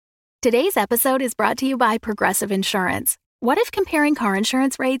Today's episode is brought to you by Progressive Insurance. What if comparing car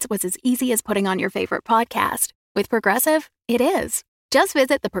insurance rates was as easy as putting on your favorite podcast? With Progressive, it is. Just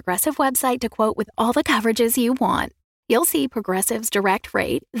visit the Progressive website to quote with all the coverages you want. You'll see Progressive's direct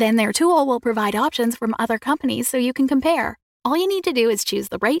rate, then their tool will provide options from other companies so you can compare. All you need to do is choose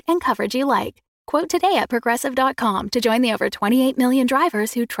the rate and coverage you like. Quote today at Progressive.com to join the over 28 million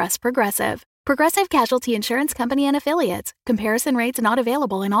drivers who trust Progressive. Progressive Casualty Insurance Company and Affiliates. Comparison rates not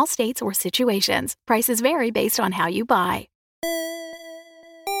available in all states or situations. Prices vary based on how you buy.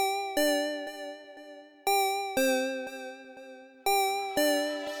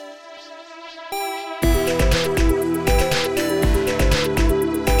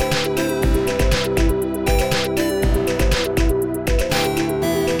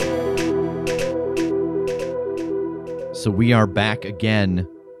 So we are back again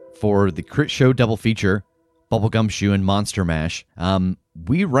for the Critshow double feature, Bubblegum Shoe and Monster Mash.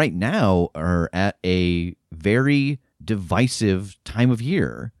 We right now are at a very divisive time of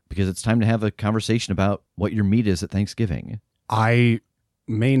year because it's time to have a conversation about what your meat is at Thanksgiving. I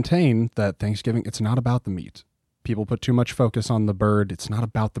maintain that Thanksgiving, it's not about the meat. People put too much focus on the bird. It's not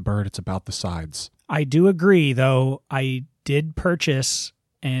about the bird. It's about the sides. I do agree, though. I did purchase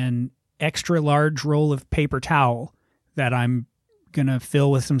an extra large roll of paper towel that I'm going to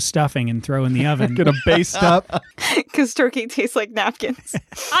fill with some stuffing and throw in the oven. Gonna baste up. Because turkey tastes like napkins.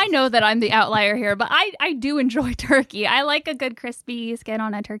 I know that I'm the outlier here, but I do enjoy turkey. I like a good crispy skin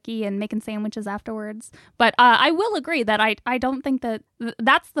on a turkey and making sandwiches afterwards. But I will agree that I don't think that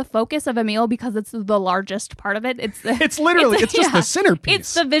that's the focus of a meal because it's the largest part of it. It's just the centerpiece.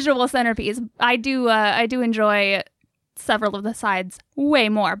 It's the visual centerpiece. I do enjoy several of the sides way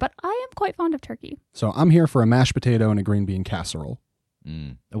more, but I am quite fond of turkey. So I'm here for a mashed potato and a green bean casserole.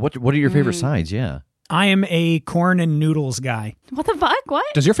 What are your favorite sides? Yeah. I am a corn and noodles guy. What the fuck? What?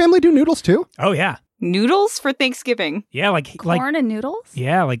 Does your family do noodles too? Oh, yeah. Noodles for Thanksgiving? Yeah, like corn and noodles?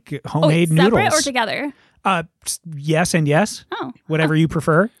 Yeah, like homemade noodles. Separate or together? Yes and yes. Oh. Whatever you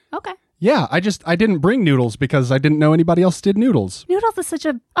prefer. Okay. Yeah, I didn't bring noodles because I didn't know anybody else did noodles. Noodles is such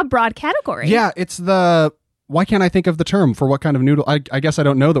a broad category. Yeah, it's the... Why can't I think of the term for what kind of noodle? I guess I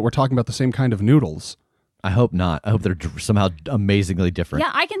don't know that we're talking about the same kind of noodles. I hope not. I hope they're somehow amazingly different.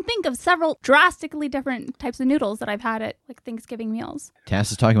 Yeah, I can think of several drastically different types of noodles that I've had at like Thanksgiving meals.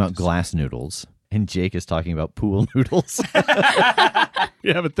 Cass is talking about glass noodles, and Jake is talking about pool noodles.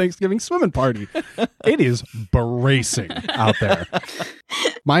 You have a Thanksgiving swimming party. It is bracing out there.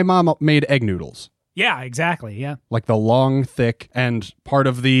 My mom made egg noodles. Yeah, exactly. Yeah. Like the long, thick, and part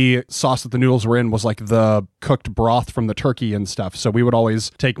of the sauce that the noodles were in was like the cooked broth from the turkey and stuff. So we would always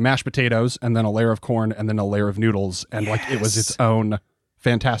take mashed potatoes and then a layer of corn and then a layer of noodles. And like it was its own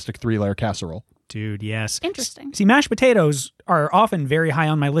fantastic 3-layer casserole. Dude, yes. Interesting. See, mashed potatoes are often very high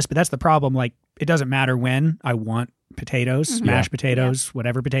on my list, but that's the problem. Like, it doesn't matter when I want potatoes, mashed potatoes,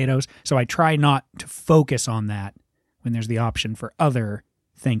 whatever potatoes. So I try not to focus on that when there's the option for other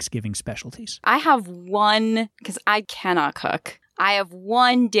Thanksgiving specialties. I have one, because I cannot cook. I have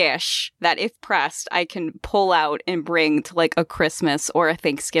one dish that, if pressed, I can pull out and bring to like a Christmas or a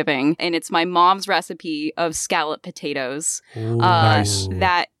Thanksgiving. And it's my mom's recipe of scallop potatoes. Ooh, nice.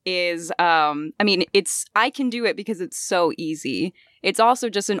 That is, I can do it because it's so easy. It's also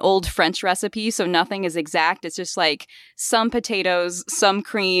just an old French recipe, so nothing is exact. It's just like some potatoes, some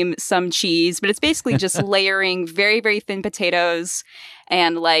cream, some cheese, but it's basically just layering very, very thin potatoes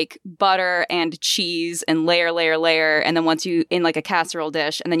and like butter and cheese and layer. And then once you in like a casserole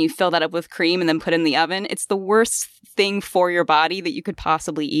dish, and then you fill that up with cream and then put it in the oven. It's the worst thing for your body that you could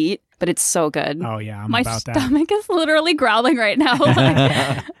possibly eat, but it's so good. Oh yeah, my stomach is literally growling right now.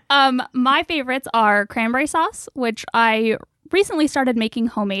 My favorites are cranberry sauce, which I recently started making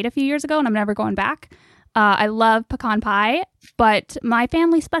homemade a few years ago, and I'm never going back. I love pecan pie, but my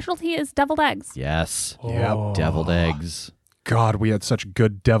family specialty is deviled eggs. Yes. Yep. Deviled eggs. God, we had such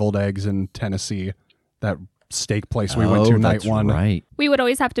good deviled eggs in Tennessee. That steak place we went to night one. Right. We would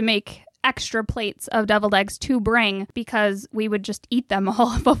always have to make extra plates of deviled eggs to bring because we would just eat them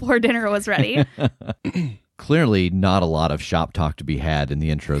all before dinner was ready. Clearly not a lot of shop talk to be had in the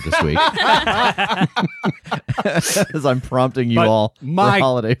intro this week. As I'm prompting you all for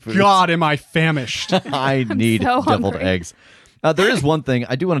holiday food. God, am I famished. I need so deviled hungry. eggs. There is one thing.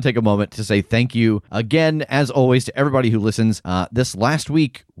 I do want to take a moment to say thank you again, as always, to everybody who listens. This last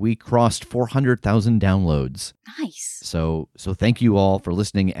week, we crossed 400,000 downloads. Nice. So thank you all for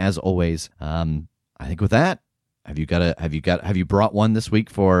listening, as always. I think with that, have you brought one this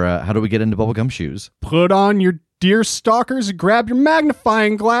week for how do we get into bubblegum shoes? Put on your deer stalkers and grab your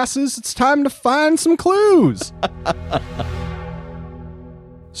magnifying glasses. It's time to find some clues.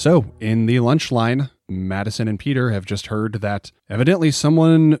 So, in the lunch line, Madison and Peter have just heard that evidently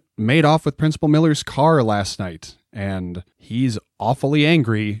someone made off with Principal Miller's car last night, and he's awfully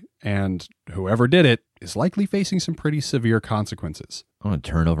angry, and whoever did it is likely facing some pretty severe consequences. I want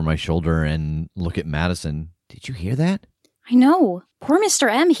to turn over my shoulder and look at Madison. Did you hear that? I know. Poor Mr.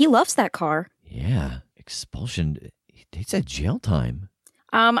 M, he loves that car. Yeah, expulsion. He said jail time.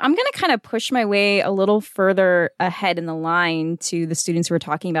 I'm going to kind of push my way a little further ahead in the line to the students who are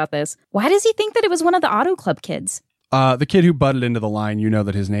talking about this. Why does he think that it was one of the Auto Club kids? The kid who butted into the line, you know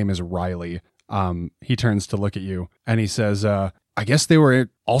that his name is Riley. He turns to look at you, and he says, I guess they were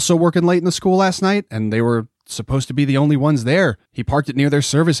also working late in the school last night, and they were supposed to be the only ones there. He parked it near their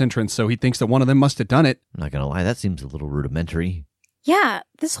service entrance, so he thinks that one of them must have done it. I'm not going to lie, that seems a little rudimentary. Yeah,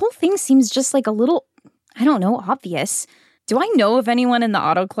 this whole thing seems just like a little, I don't know, obvious. Do I know of anyone in the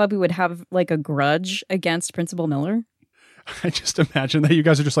Auto Club who would have like a grudge against Principal Miller? I just imagine that you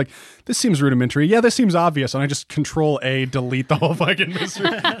guys are just like, this seems rudimentary. Yeah, this seems obvious. And I just Control-A, delete the whole fucking mystery.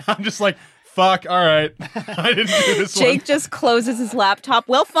 I'm just like, fuck, all right. I didn't do this one. Jake just closes his laptop.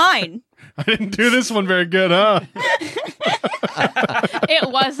 Well, fine. I didn't do this one very good, huh? It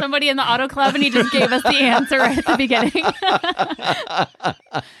was somebody in the Auto Club, and he just gave us the answer right at the beginning.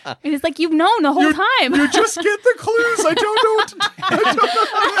 And he's like, you've known the whole time. You just get the clues. I don't know what to do.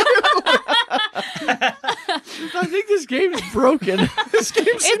 I think this game's broken. This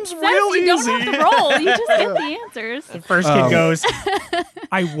game seems real you easy. don't have to roll. You just get the answers. The first kid goes,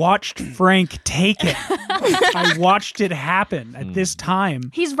 I watched Frank take it. I watched it happen at this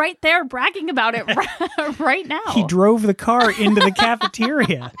time. He's right there bragging about it right now. He drove the car into the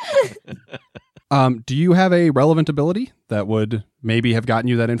cafeteria. Do you have a relevant ability that would maybe have gotten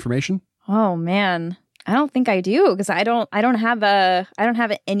you that information? Oh man, I don't think I do because I don't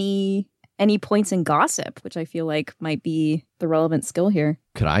have any points in gossip, which I feel like might be the relevant skill here.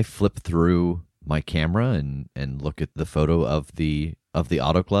 Could I flip through my camera and look at the photo of the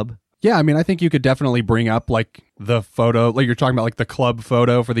Auto Club? Yeah, I mean, I think you could definitely bring up like the photo, like you're talking about like the club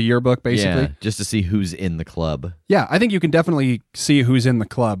photo for the yearbook, basically. Yeah, just to see who's in the club. Yeah, I think you can definitely see who's in the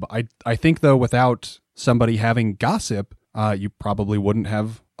club. I think though, without somebody having gossip, you probably wouldn't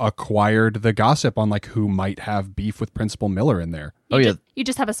have acquired the gossip on like who might have beef with Principal Miller in there. Yeah. You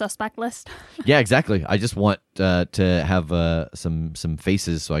just have a suspect list. Yeah, exactly. I just want to have some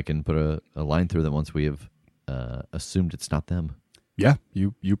faces so I can put a line through them once we have assumed it's not them. Yeah,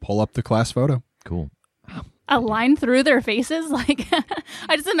 you pull up the class photo. Cool. A line through their faces? Like,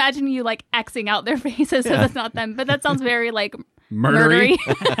 I just imagine you like Xing out their faces so that's not them. But that sounds very like Murdery.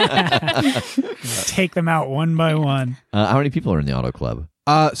 Take them out one by one. How many people are in the Auto Club?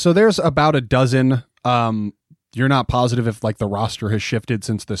 So there's about a dozen. You're not positive if like the roster has shifted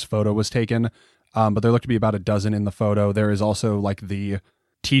since this photo was taken, but there look to be about a dozen in the photo. There is also like the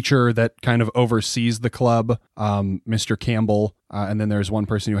teacher that kind of oversees the club, Mr. Campbell, and then there's one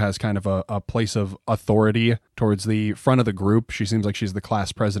person who has kind of a place of authority towards the front of the group. She seems like she's the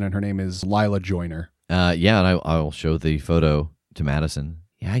class president. Her name is Lila Joyner. Yeah, and I'll show the photo to Madison.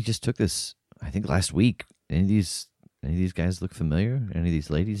 Yeah, I just took this, I think, last week. Any of these guys look familiar? Any of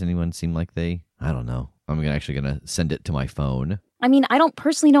these ladies? Anyone seem like they? I don't know. I'm actually going to send it to my phone. I mean, I don't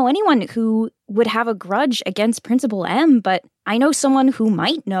personally know anyone who would have a grudge against Principal M, but I know someone who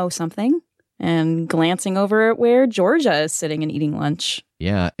might know something. And glancing over at where Georgia is sitting and eating lunch.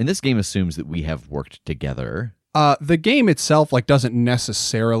 Yeah, and this game assumes that we have worked together. The game itself like doesn't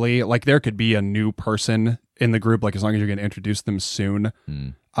necessarily like there could be a new person in the group like as long as you're going to introduce them soon.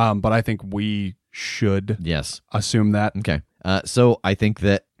 But I think we should assume that. Okay. So I think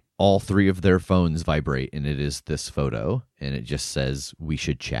that all three of their phones vibrate, and it is this photo, and it just says we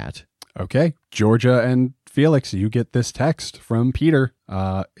should chat. Okay, Georgia and Felix, you get this text from Peter.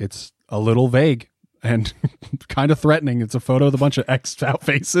 It's a little vague and kind of threatening. It's a photo with a bunch of X'd out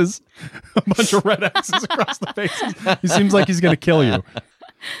faces, a bunch of red X's across the faces. He seems like he's going to kill you.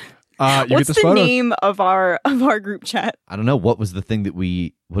 What's get this the photo. name of our group chat? I don't know. What was the thing that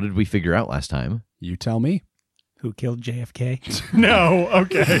what did we figure out last time? You tell me. Who killed JFK? No,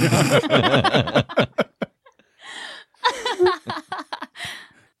 okay.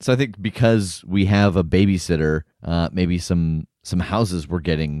 So I think because we have a babysitter, maybe some houses were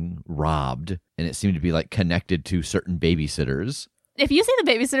getting robbed, and it seemed to be like connected to certain babysitters. If you see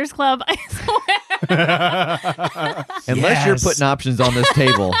the Babysitters Club, I swear. Unless you're putting options on this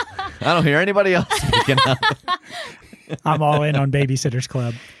table. I don't hear anybody else speaking up. I'm all in on Babysitter's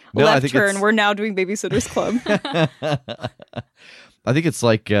Club. No, Left turn. We're now doing Babysitter's Club. I think it's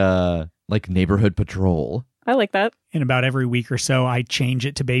like Neighborhood Patrol. I like that. And about every week or so, I change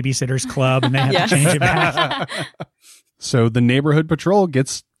it to Babysitter's Club, and they have to change it back. So the neighborhood patrol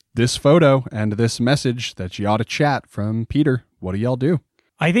gets this photo and this message that you ought to chat from Peter. What do y'all do?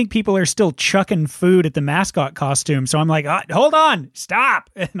 I think people are still chucking food at the mascot costume. So I'm like, hold on,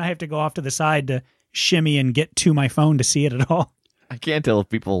 stop. And I have to go off to the side to shimmy and get to my phone to see it at all. I can't tell if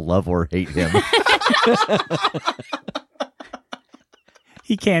people love or hate him.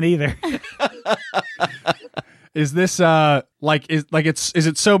 He can't either. Is this is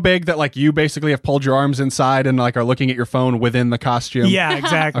it so big that like you basically have pulled your arms inside and like are looking at your phone within the costume? Yeah,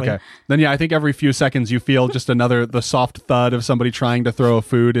 exactly. Okay. Then yeah, I think every few seconds you feel just the soft thud of somebody trying to throw a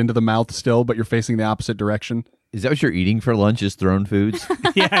food into the mouth still, but you're facing the opposite direction. Is that what you're eating for lunch, is thrown foods?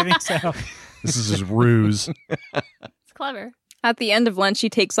 Yeah, I think so. This is his ruse. It's clever. At the end of lunch, he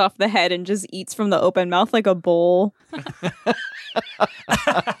takes off the head and just eats from the open mouth like a bowl.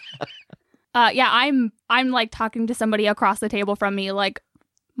 I'm like talking to somebody across the table from me, like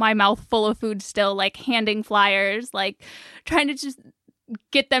my mouth full of food still, like handing flyers, like trying to just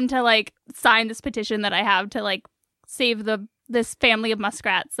get them to like sign this petition that I have to like save this family of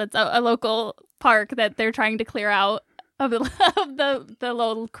muskrats. That's a local park that they're trying to clear out of the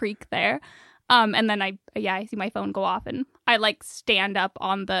little creek there. And then I see my phone go off and I like stand up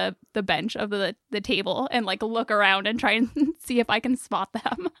on the bench of the table and like look around and try and see if I can spot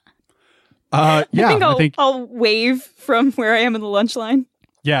them. I think I'll wave from where I am in the lunch line.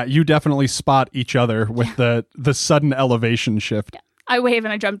 Yeah, you definitely spot each other with the sudden elevation shift. Yeah. I wave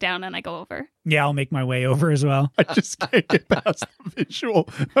and I jump down and I go over. Yeah, I'll make my way over as well. I just can't get past the visual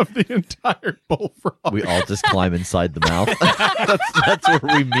of the entire bullfrog. We all just climb inside the mouth. that's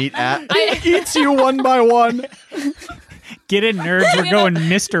where we meet at. It eats you one by one. Get in, nerds. We're going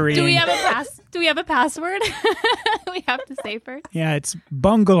mystery. Do we have a password? We have to say first. Yeah, it's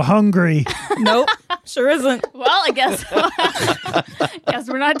bungle hungry. Nope, sure isn't. Well, I guess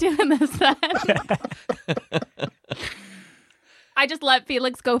we're not doing this then. I just let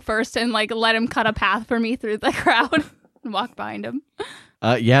Felix go first and like let him cut a path for me through the crowd and walk behind him.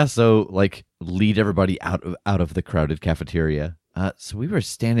 So like lead everybody out of the crowded cafeteria. So we were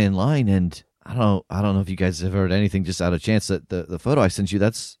standing in line, and I don't know if you guys have heard anything just out of chance that the photo I sent you,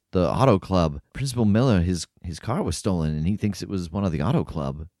 that's the auto club. Principal Miller, his car was stolen, and he thinks it was one of the auto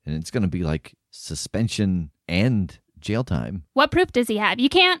club, and it's going to be like suspension and jail time. What proof does he have? You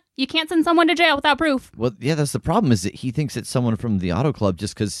can't send someone to jail without proof. Well, yeah, that's the problem, is that he thinks it's someone from the auto club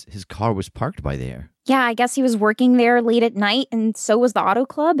just because his car was parked by there. Yeah, I guess he was working there late at night, and so was the auto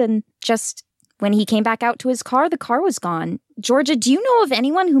club, and just when he came back out to his car, the car was gone. Georgia, do you know of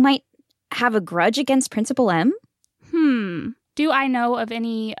anyone who might have a grudge against Principal M? Do I know of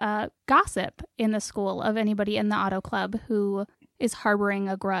any gossip in the school of anybody in the auto club who is harboring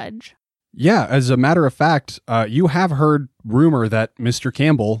a grudge? Yeah, as a matter of fact, you have heard rumor that Mr.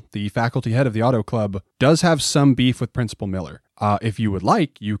 Campbell, the faculty head of the auto club, does have some beef with Principal Miller. If you would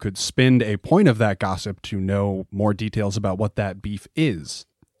like, you could spend a point of that gossip to know more details about what that beef is.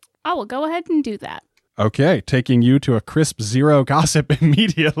 I will go ahead and do that. Okay, taking you to a crisp 0 gossip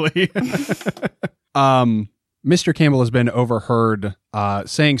immediately. Mr. Campbell has been overheard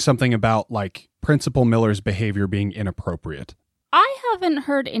saying something about like Principal Miller's behavior being inappropriate. I haven't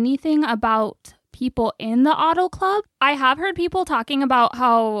heard anything about people in the auto club. I have heard people talking about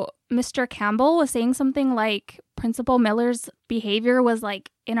how Mr. Campbell was saying something like Principal Miller's behavior was like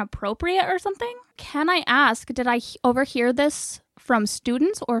inappropriate or something. Can I ask, did I overhear this from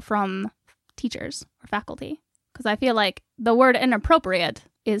students or from teachers or faculty? Because I feel like the word inappropriate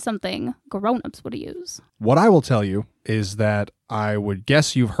is something grown-ups would use. What I will tell you is that I would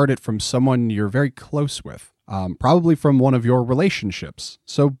guess you've heard it from someone you're very close with. Probably from one of your relationships.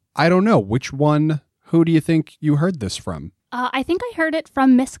 So I don't know, which one, who do you think you heard this from? I think I heard it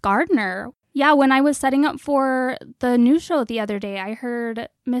from Miss Gardner. Yeah, when I was setting up for the news show the other day, I heard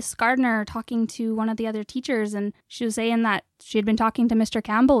Miss Gardner talking to one of the other teachers, and she was saying that she had been talking to Mr.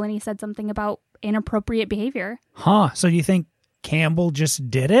 Campbell, and he said something about inappropriate behavior. Huh, so you think Campbell just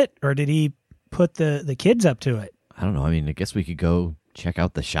did it, or did he put the kids up to it? I don't know. I mean, I guess we could go check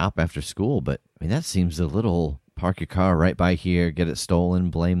out the shop after school, but I mean, that seems a little park your car right by here, get it stolen,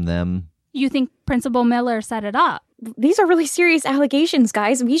 blame them. You think Principal Miller set it up? These are really serious allegations,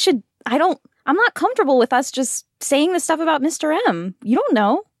 guys. I'm not comfortable with us just saying this stuff about Mr. M. You don't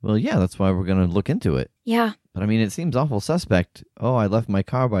know. Well, yeah, that's why we're going to look into it. Yeah. But I mean, it seems awful suspect. Oh, I left my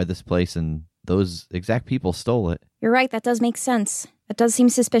car by this place and those exact people stole it. You're right. That does make sense. That does seem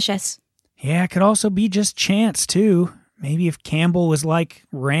suspicious. Yeah, it could also be just chance, too. Maybe if Campbell was like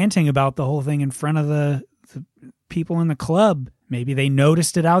ranting about the whole thing in front of the people in the club, maybe they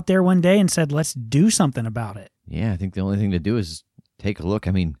noticed it out there one day and said, let's do something about it. Yeah, I think the only thing to do is take a look.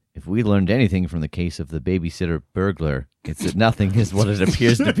 I mean, if we learned anything from the case of the babysitter burglar, it's that nothing is what it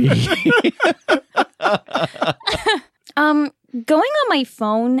appears to be. Going on my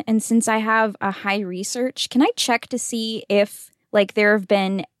phone, and since I have a high research, can I check to see if, like, there have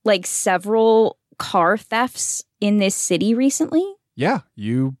been, like, several car thefts in this city recently? Yeah,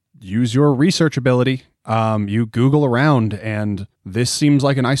 you use your research ability. You Google around, and this seems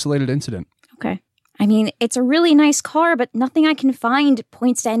like an isolated incident. Okay. I mean, it's a really nice car, but nothing I can find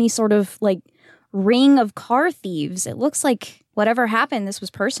points to any sort of, like, ring of car thieves. It looks like whatever happened, this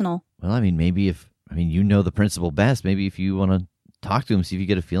was personal. Well, I mean, maybe you know the principal best. Maybe if you want to talk to him, see if you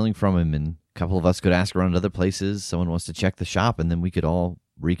get a feeling from him, and a couple of us could ask around other places. Someone wants to check the shop, and then we could all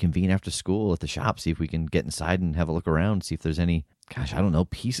reconvene after school at the shop, see if we can get inside and have a look around, see if there's any, gosh, I don't know,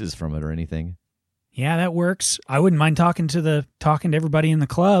 pieces from it or anything. Yeah, that works. I wouldn't mind talking to everybody in the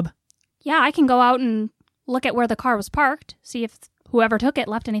club. Yeah, I can go out and look at where the car was parked, see if whoever took it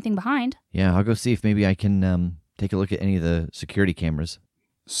left anything behind. Yeah, I'll go see if maybe I can take a look at any of the security cameras.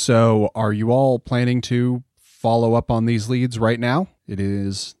 So are you all planning to follow up on these leads right now? It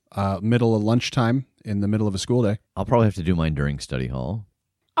is middle of lunchtime in the middle of a school day. I'll probably have to do mine during study hall.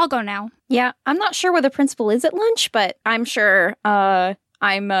 I'll go now. Yeah, I'm not sure where the principal is at lunch, but I'm sure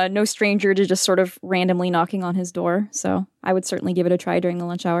I'm no stranger to just sort of randomly knocking on his door. So I would certainly give it a try during the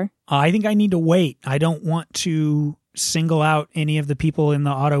lunch hour. I think I need to wait. I don't want to single out any of the people in the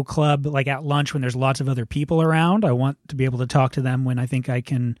auto club like at lunch when there's lots of other people around. I want to be able to talk to them when I think I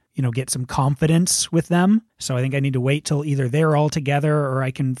can, get some confidence with them. So I think I need to wait till either they're all together or I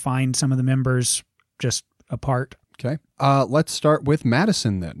can find some of the members just apart. Okay. Let's start with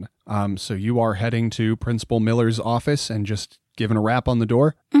Madison then. So you are heading to Principal Miller's office and just giving a rap on the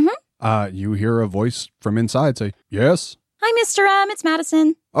door. Mm-hmm. You hear a voice from inside say, "Yes." Hi, Mr. M. It's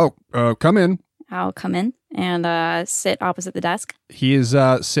Madison. Oh, come in. I'll come in and sit opposite the desk. He is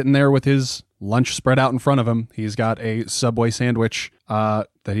sitting there with his lunch spread out in front of him. He's got a Subway sandwich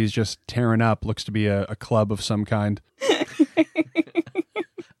that he's just tearing up. Looks to be a club of some kind.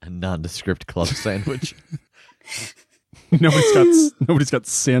 A nondescript club sandwich. Nobody's got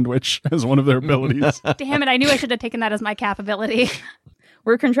sandwich as one of their abilities. Damn it, I knew I should have taken that as my cap ability.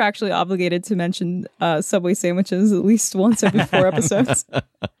 We're contractually obligated to mention Subway sandwiches at least once every 4 episodes.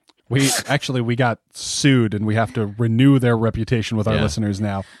 We got sued, and we have to renew their reputation with our listeners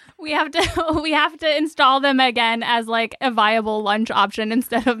now. We have to install them again as like a viable lunch option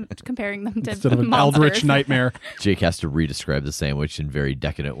instead of comparing them to instead of an monsters. eldritch nightmare. Jake has to re-describe the sandwich in very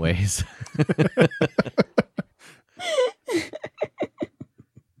decadent ways.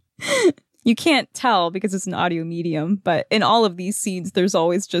 You can't tell because it's an audio medium, but in all of these scenes, there's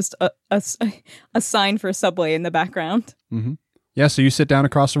always just a sign for Subway in the background. Mm-hmm. Yeah, so you sit down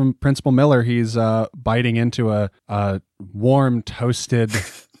across from Principal Miller. He's biting into a warm, toasted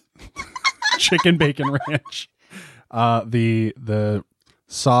chicken bacon ranch. The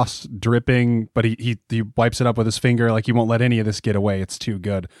sauce dripping, but he wipes it up with his finger like he won't let any of this get away. It's too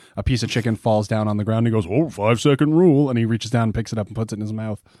good. A piece of chicken falls down on the ground. He goes, 5-second rule. And he reaches down and picks it up and puts it in his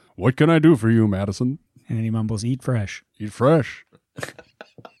mouth. What can I do for you, Madison? And he mumbles, "Eat fresh." Eat fresh.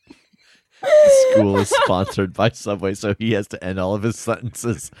 School is sponsored by Subway, so he has to end all of his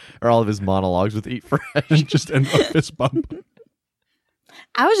sentences or all of his monologues with "eat fresh." Just end a fist bump.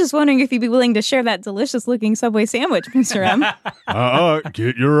 I was just wondering if you'd be willing to share that delicious looking Subway sandwich, Mr. M.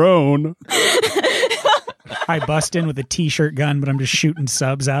 Get your own. I bust in with a t-shirt gun, but I'm just shooting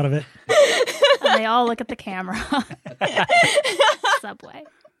subs out of it. And they all look at the camera. Subway.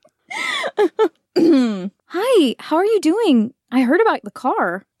 Hi, how are you doing? I heard about the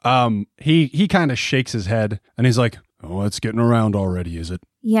car. He kind of shakes his head and he's like, "Oh, it's getting around already, is it?"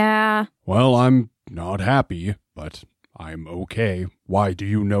 Yeah. Well, I'm not happy, but I'm okay. Why, do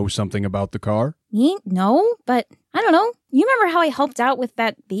you know something about the car? Me? No, but I don't know. You remember how I helped out with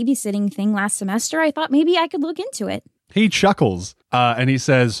that babysitting thing last semester? I thought maybe I could look into it. He chuckles and he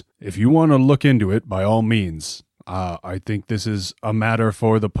says, "If you want to look into it, by all means. I think this is a matter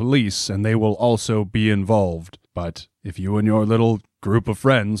for the police and they will also be involved. But if you and your little group of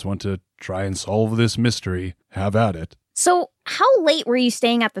friends want to try and solve this mystery, have at it." So, how late were you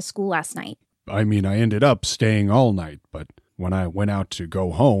staying at the school last night? I mean, I ended up staying all night, but when I went out to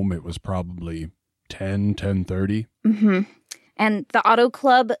go home, it was probably 10:30. Mm-hmm. And the auto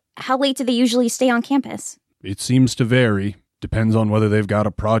club, how late do they usually stay on campus? It seems to vary. Depends on whether they've got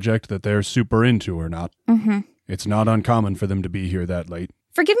a project that they're super into or not. Mm-hmm. It's not uncommon for them to be here that late.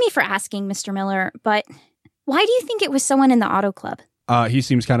 Forgive me for asking, Mr. Miller, but why do you think it was someone in the auto club? He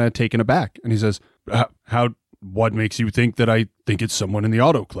seems kind of taken aback, and he says, what makes you think that I think it's someone in the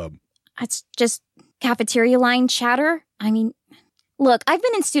auto club? It's just cafeteria line chatter. I mean, Look, I've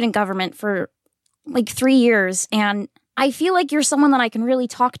been in student government for like 3 years, and I feel like you're someone that I can really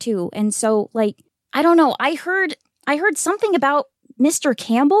talk to. And so, like, I don't know. I heard something about Mr.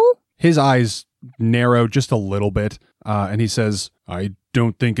 Campbell. His eyes narrow just a little bit, and he says, I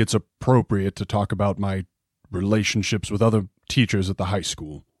don't think it's appropriate to talk about my relationships with other teachers at the high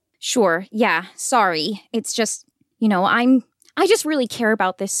school. Sure, yeah, sorry. It's just, I just really care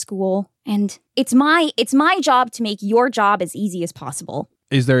about this school, and it's my job to make your job as easy as possible.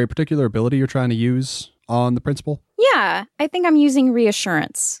 Is there a particular ability you're trying to use on the principal? Yeah, I think I'm using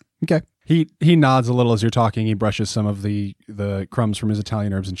reassurance. Okay. He nods a little as you're talking. He brushes some of the crumbs from his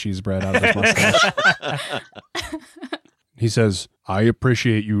Italian herbs and cheese bread out of his mustache. He says, I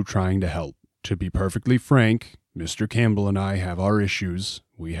appreciate you trying to help. To be perfectly frank, Mr. Campbell and I have our issues.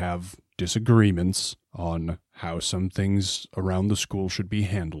 We have disagreements on how some things around the school should be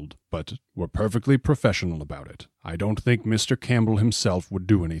handled, but we're perfectly professional about it. I don't think Mr. Campbell himself would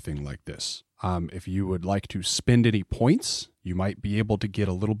do anything like this. If you would like to spend any points, you might be able to get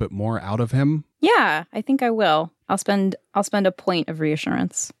a little bit more out of him. Yeah, I think I will. I'll spend a point of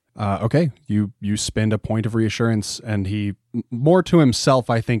reassurance. Okay, you spend a point of reassurance, and he, more to himself,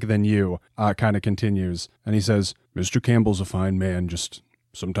 I think, than you, kind of continues. And he says, Mr. Campbell's a fine man, just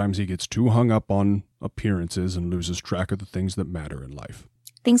sometimes he gets too hung up on appearances and loses track of the things that matter in life.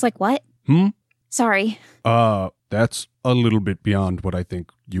 Things like what? Sorry. That's a little bit beyond what I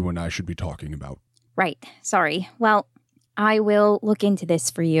think you and I should be talking about. Right, sorry. Well, I will look into this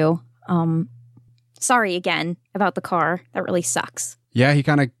for you. Sorry again about the car. That really sucks. Yeah, he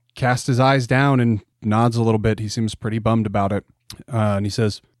kind of casts his eyes down and nods a little bit. He seems pretty bummed about it. And he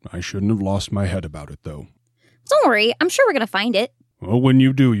says, I shouldn't have lost my head about it, though. Don't worry. I'm sure we're going to find it. Well, when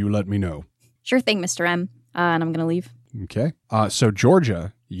you do, you let me know. Sure thing, Mr. M. And I'm going to leave. Okay. So,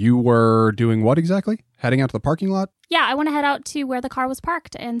 Georgia, you were doing what exactly? Heading out to the parking lot? Yeah, I want to head out to where the car was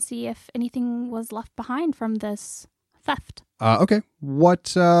parked and see if anything was left behind from this theft. Okay.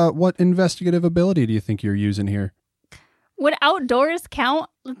 What investigative ability do you think you're using here? Would outdoors count?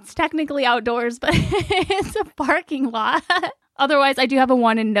 It's technically outdoors, but it's a parking lot. Otherwise, I do have a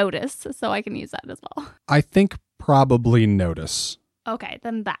 1 in notice, so I can use that as well. I think probably notice. Okay,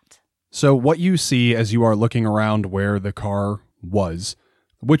 then that. So what you see as you are looking around where the car was,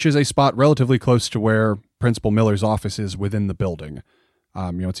 which is a spot relatively close to where Principal Miller's office is within the building.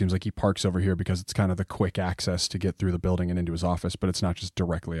 It seems like he parks over here because it's kind of the quick access to get through the building and into his office, but it's not just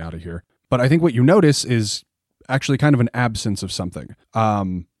directly out of here. But I think what you notice is actually kind of an absence of something.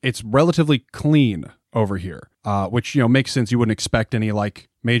 It's relatively clean over here, which, makes sense. You wouldn't expect any like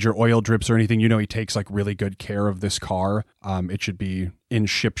major oil drips or anything. He takes like really good care of this car. It should be in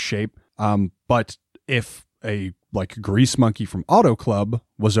ship shape. But if a like grease monkey from Auto Club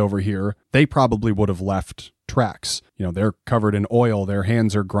was over here, they probably would have left tracks. They're covered in oil, their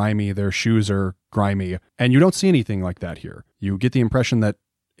hands are grimy, their shoes are grimy, and you don't see anything like that here. You get the impression that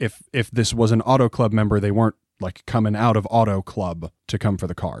if this was an Auto Club member, they weren't like coming out of Auto Club to come for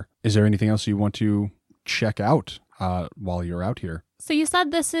the car. Is there anything else you want to check out while you're out here? So you said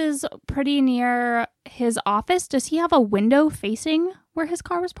this is pretty near his office. Does he have a window facing where his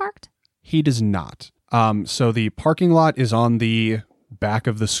car was parked? He does not. So the parking lot is on the back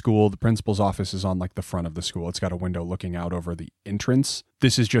of the school. The principal's office is on like the front of the school. It's got a window looking out over the entrance.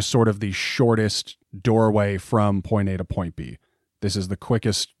 This is just sort of the shortest doorway from point A to point B. This is the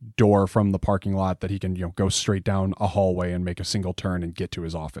quickest door from the parking lot that he can, go straight down a hallway and make a single turn and get to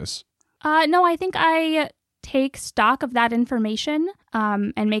his office. No, I think I take stock of that information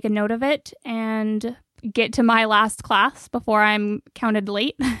and make a note of it and get to my last class before I'm counted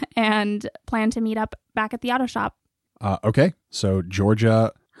late and plan to meet up back at the auto shop. Okay, so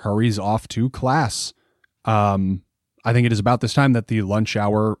Georgia hurries off to class. I think it is about this time that the lunch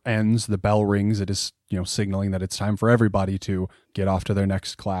hour ends. The bell rings. It is, signaling that it's time for everybody to get off to their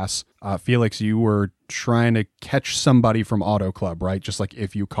next class. Felix, you were trying to catch somebody from Auto Club, right? Just like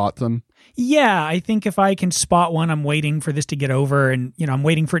if you caught them. Yeah, I think if I can spot one, I'm waiting for this to get over, and I'm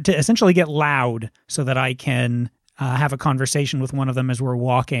waiting for it to essentially get loud so that I can have a conversation with one of them as we're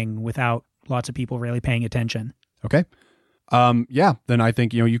walking without lots of people really paying attention. Okay. Then I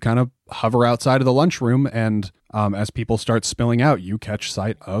think, you kind of hover outside of the lunchroom, and as people start spilling out, you catch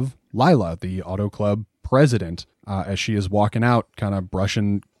sight of Lila, the Auto Club president, as she is walking out, kind of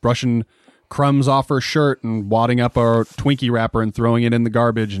brushing crumbs off her shirt and wadding up a Twinkie wrapper and throwing it in the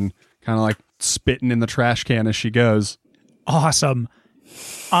garbage and kind of like spitting in the trash can as she goes. Awesome.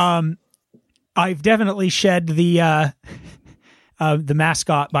 I've definitely shed the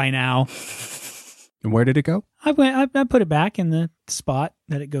mascot by now. And where did it go? I put it back in the spot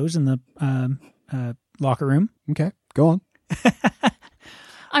that it goes in the locker room. Okay, go on.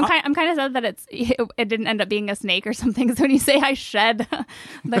 I'm kind of sad that it didn't end up being a snake or something. So when you say I shed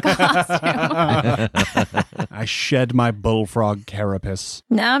the costume, I shed my bullfrog carapace.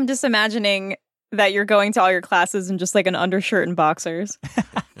 Now I'm just imagining that you're going to all your classes in just like an undershirt and boxers.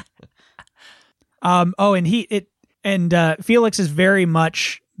 And Felix is very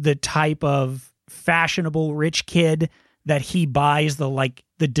much the type of fashionable rich kid that he buys the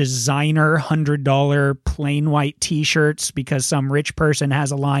designer $100 plain white t-shirts because some rich person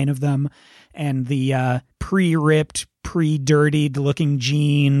has a line of them, and the pre-ripped, pre-dirtied looking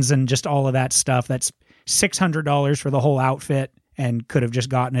jeans and just all of that stuff. That's $600 for the whole outfit and could have just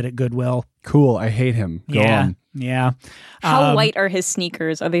gotten it at Goodwill. Cool. I hate him. Go on. Yeah. How white are his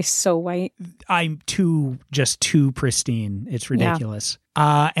sneakers? Are they so white? I'm too pristine. It's ridiculous.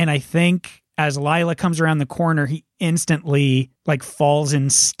 Yeah. And I think as Lila comes around the corner, he instantly falls in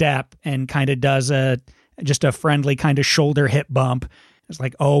step and kind of does just a friendly kind of shoulder hip bump. It's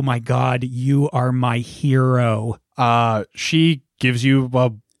like, oh my God, you are my hero. She gives you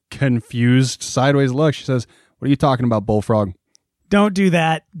a confused sideways look. She says, "What are you talking about, Bullfrog?" Don't do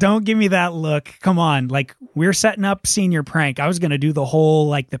that. Don't give me that look. Come on. We're setting up senior prank. I was going to do the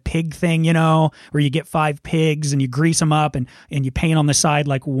whole, the pig thing, where you get 5 pigs and you grease them up and you paint on the side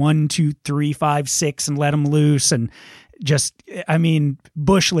 1, 2, 3, 5, 6 and let them loose. And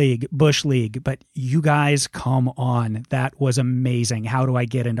Bush League. But you guys, come on. That was amazing. How do I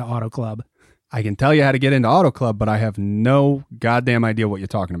get into Auto Club? I can tell you how to get into Auto Club, but I have no goddamn idea what you're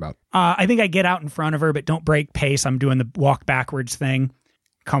talking about. I think I get out in front of her, but don't break pace. I'm doing the walk backwards thing.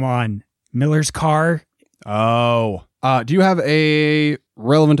 Come on. Miller's car. Oh. Do you have a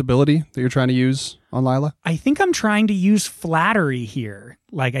relevant ability that you're trying to use on Lila? I think I'm trying to use flattery here.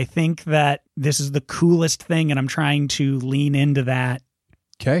 I think that this is the coolest thing, and I'm trying to lean into that.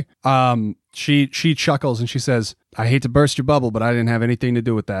 Okay. She chuckles and she says, "I hate to burst your bubble, but I didn't have anything to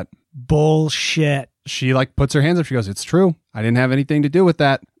do with that." Bullshit. She puts her hands up. She goes, "It's true. I didn't have anything to do with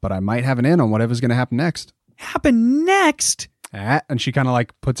that, but I might have an in on whatever's going to happen next." Happen next? And she kind of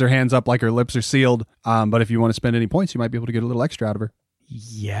puts her hands up like her lips are sealed. But if you want to spend any points, you might be able to get a little extra out of her.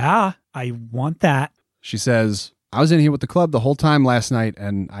 Yeah, I want that. She says, "I was in here with the club the whole time last night,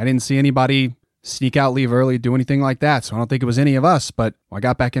 and I didn't see anybody sneak out, leave early, do anything like that. So I don't think it was any of us. But when I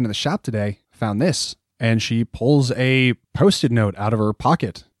got back into the shop today, I found this." And she pulls a Post-it note out of her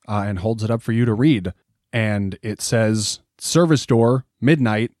pocket and holds it up for you to read. And it says, "Service door,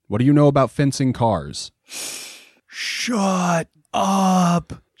 midnight. What do you know about fencing cars?" Shut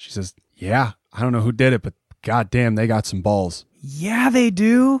up. She says, "Yeah, I don't know who did it, but goddamn, they got some balls." Yeah, they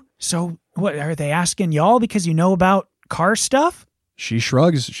do. So what, are they asking y'all because you know about car stuff? She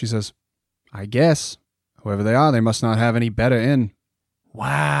shrugs. She says, "I guess. Whoever they are, they must not have any better in."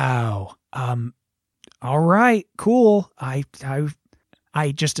 Wow. All right, cool. I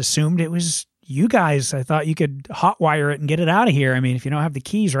just assumed it was you guys. I thought you could hotwire it and get it out of here. If you don't have the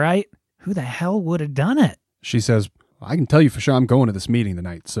keys, right? Who the hell would have done it? She says, "I can tell you for sure I'm going to this meeting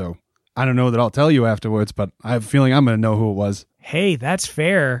tonight, so I don't know that I'll tell you afterwards, but I have a feeling I'm going to know who it was." Hey, that's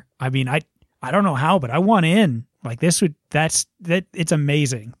fair. I don't know how, but I want in. It's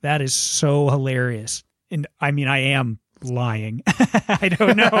amazing. That is so hilarious. And I am lying. I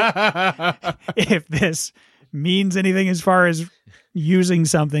don't know if this means anything as far as using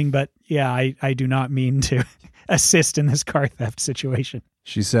something, but yeah, I do not mean to assist in this car theft situation.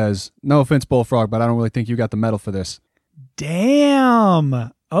 She says, "No offense, Bullfrog, but I don't really think you got the medal for this."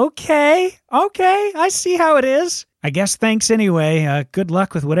 Damn. Okay. I see how it is. I guess thanks anyway. Good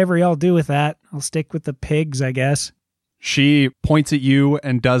luck with whatever y'all do with that. I'll stick with the pigs, I guess. She points at you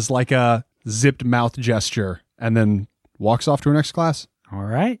and does a zipped mouth gesture and then walks off to her next class. All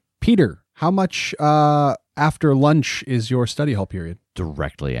right. Peter, how much after lunch is your study hall period?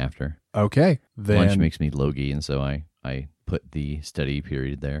 Directly after. Okay. Then Lunch makes me logy, and so I put the study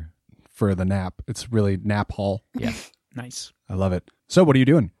period there. For the nap. It's really nap hall. Yeah. Nice. I love it. So what are you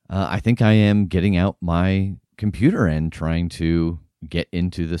doing? I think I am getting out my computer and trying to get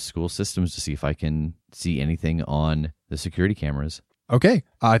into the school systems to see if I can see anything on the security cameras. Okay.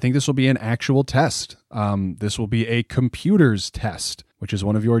 I think this will be an actual test. This will be a computers test, which is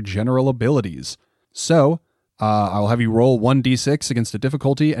one of your general abilities. So I'll have you roll 1d6 against a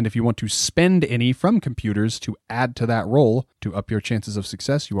difficulty, and if you want to spend any from computers to add to that roll to up your chances of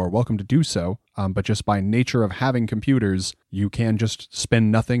success, you are welcome to do so. But just by nature of having computers, you can just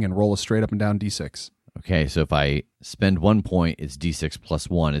spend nothing and roll a straight up and down d6. Okay, so if I spend 1 point, it's d6 plus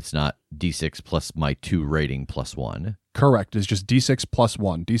 1. It's not d6 plus my 2 rating plus 1. Correct. It's just d6 plus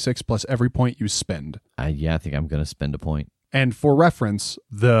 1. d6 plus every point you spend. I think I'm going to spend a point. And for reference,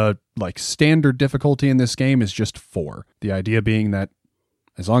 the standard difficulty in this game is just 4. The idea being that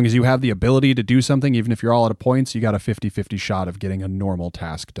as long as you have the ability to do something, even if you're all out of points, you got a 50-50 shot of getting a normal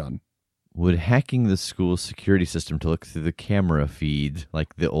task done. Would hacking the school security system to look through the camera feed,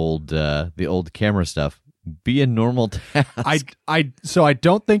 like the old camera stuff, be a normal task? So I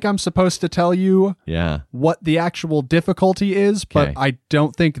don't think I'm supposed to tell you what the actual difficulty is, but I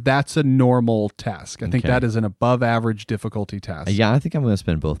don't think that's a normal task. I think that is an above average difficulty task. Yeah, I think I'm going to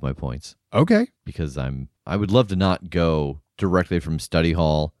spend both my points. Okay. Because I would love to not go directly from study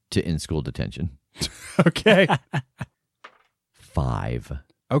hall to in-school detention. Okay. 5.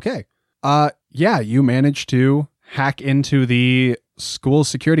 Okay. Yeah, you managed to hack into the school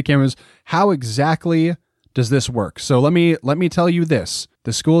security cameras. How exactly does this work? So let me tell you this.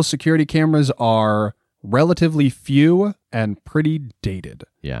 The school security cameras are relatively few and pretty dated.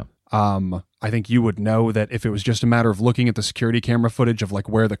 Yeah. I think you would know that if it was just a matter of looking at the security camera footage of like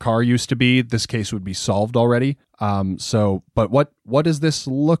where the car used to be, this case would be solved already. But what does this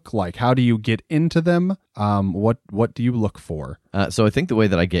look like? How do you get into them? What do you look for? So I think the way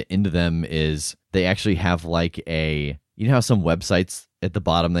that I get into them is they actually have like you know how some websites at the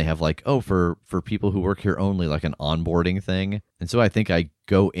bottom they have like, oh, for people who work here only, like an onboarding thing. And so I think I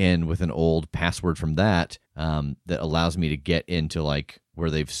go in with an old password from that that allows me to get into like where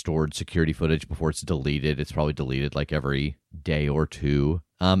they've stored security footage before it's deleted. It's probably deleted like every day or two.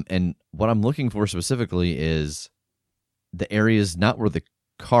 And what I'm looking for specifically is the areas not where the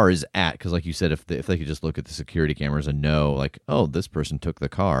car is at, because like you said, if they could just look at the security cameras and know like, oh, this person took the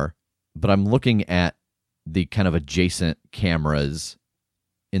car. But I'm looking at the kind of adjacent cameras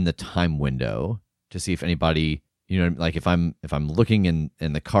in the time window to see if anybody, you know, like if I'm looking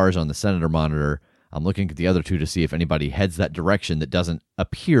in the cars on the Senator monitor, I'm looking at the other two to see if anybody heads that direction that doesn't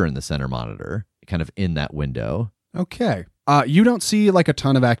appear in the center monitor, kind of in that window. Okay. You don't see like a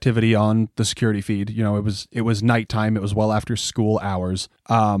ton of activity on the security feed. You know, it was nighttime. It was well after school hours.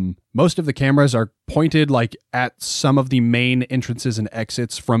 Most of the cameras are pointed like at some of the main entrances and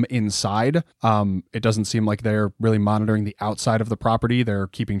exits from inside. It doesn't seem like they're really monitoring the outside of the property. They're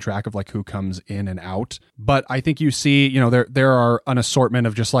keeping track of like who comes in and out. But I think you see, you know, there are an assortment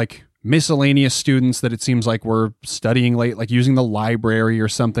of just like miscellaneous students that it seems like were studying late, like using the library or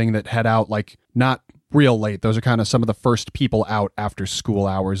something, that head out like not real late. Those are kind of some of the first people out after school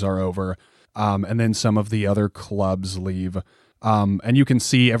hours are over. And then some of the other clubs leave. And you can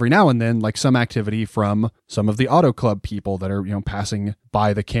see every now and then like some activity from some of the auto club people that are, you know, passing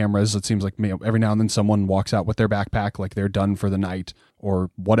by the cameras. It seems like, you know, every now and then someone walks out with their backpack like they're done for the night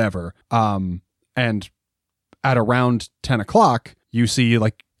or whatever. And at around 10 o'clock, you see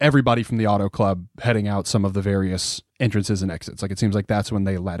like everybody from the auto club heading out some of the various entrances and exits. Like it seems like that's when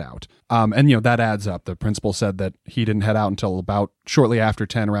they let out. And you know, that adds up. The principal said that he didn't head out until about shortly after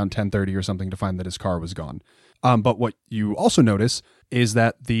 10, around 10:30 or something, to find that his car was gone. But what you also notice is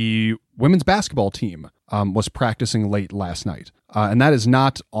that the women's basketball team was practicing late last night. And that is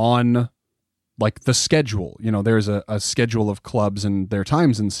not on like the schedule. You know, there's a schedule of clubs and their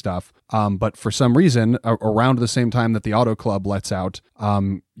times and stuff. But for some reason, around the same time that the auto club lets out,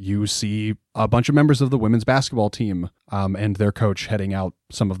 you see a bunch of members of the women's basketball team and their coach heading out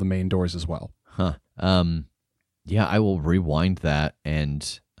some of the main doors as well. Huh. Yeah, I will rewind that and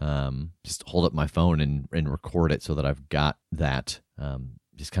just hold up my phone and record it so that I've got that.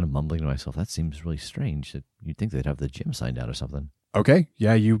 Just kind of mumbling to myself, that seems really strange. You'd think they'd have the gym signed out or something. Okay.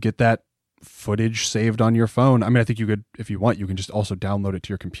 Yeah, you get that footage saved on your phone. I mean, I think you could, if you want, you can just also download it to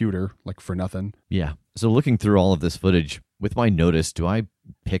your computer, like for nothing. Yeah. So looking through all of this footage, with my notice, do I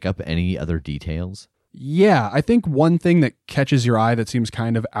pick up any other details? Yeah, I think one thing that catches your eye that seems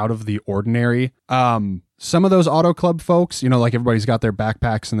kind of out of the ordinary, some of those auto club folks, you know, like everybody's got their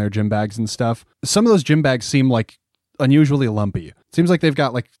backpacks and their gym bags and stuff. Some of those gym bags seem like unusually lumpy. It seems like they've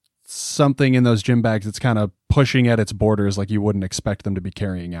got like something in those gym bags that's kind of pushing at its borders like you wouldn't expect them to be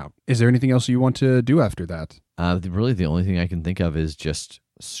carrying out. Is there anything else you want to do after that? Really, the only thing I can think of is just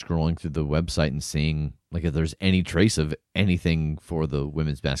scrolling through the website and seeing like if there's any trace of anything for the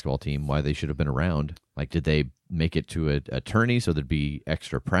women's basketball team, why they should have been around. Like, did they make it to a tourney so there'd be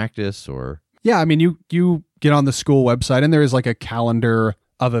extra practice or? Yeah, I mean, you get on the school website and there is like a calendar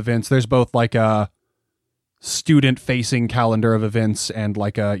of events. There's both like a student-facing calendar of events and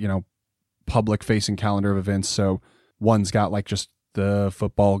like a, you know, public-facing calendar of events. So one's got like just the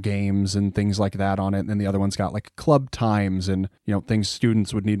football games and things like that on it, and then the other one's got like club times and, you know, things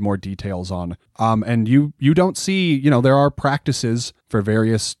students would need more details on. And you don't see, you know, there are practices for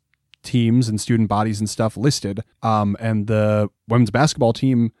various teams and student bodies and stuff listed. And the women's basketball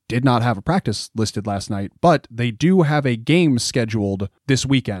team did not have a practice listed last night, but they do have a game scheduled this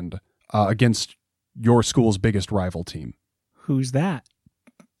weekend against your school's biggest rival team. Who's that?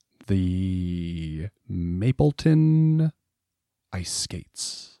 the Mapleton ice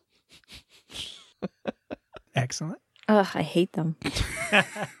skates. Excellent. Ugh, I hate them.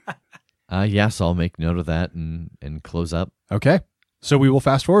 Yes, I'll make note of that and close up. Okay. So we will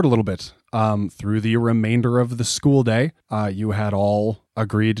fast forward a little bit. Through the remainder of the school day, you had all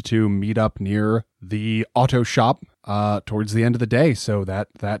agreed to meet up near the auto shop towards the end of the day. So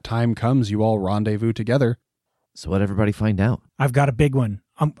that time comes, you all rendezvous together. So what'd everybody find out? I've got a big one.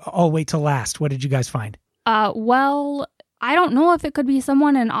 I'll wait till last. What did you guys find? Well, I don't know if it could be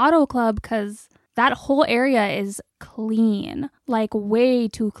someone in Auto Club because that whole area is clean, like way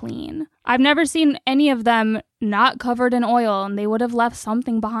too clean. I've never seen any of them not covered in oil, and they would have left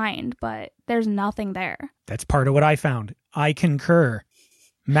something behind, but there's nothing there. That's part of what I found. I concur.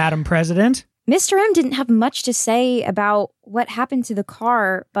 Madam President? Mr. M didn't have much to say about what happened to the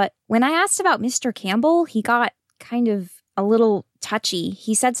car, but when I asked about Mr. Campbell, he got kind of a little touchy.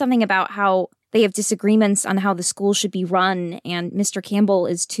 He said something about how they have disagreements on how the school should be run, and Mr. Campbell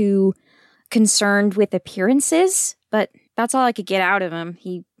is too concerned with appearances, but that's all I could get out of him.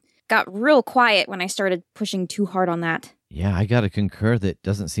 He got real quiet when I started pushing too hard on that. Yeah, I got to concur that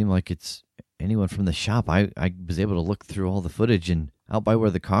doesn't seem like it's anyone from the shop. I was able to look through all the footage, and out by where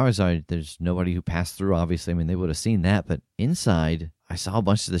the cars are, there's nobody who passed through, obviously. I mean, they would have seen that, but inside, I saw a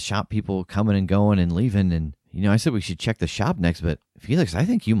bunch of the shop people coming and going and leaving, and, I said we should check the shop next, but Felix, I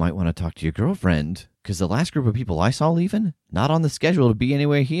think you might want to talk to your girlfriend, because the last group of people I saw leaving, not on the schedule to be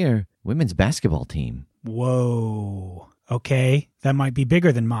anywhere here, women's basketball team. Whoa. Okay, that might be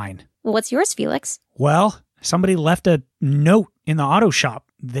bigger than mine. Well, what's yours, Felix? Well, somebody left a note in the auto shop.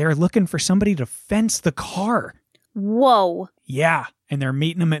 They're looking for somebody to fence the car. Whoa. Yeah, and they're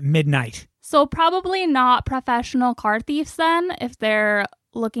meeting them at midnight. So probably not professional car thieves then, if they're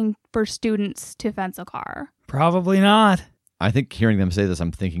looking for students to fence a car. Probably not. I think hearing them say this,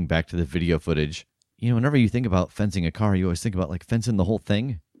 I'm thinking back to the video footage. Whenever you think about fencing a car, you always think about like fencing the whole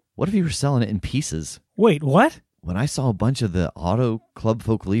thing. What if you were selling it in pieces? Wait, what? When I saw a bunch of the auto club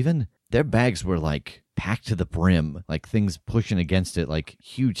folk leaving, their bags were like packed to the brim, like things pushing against it, like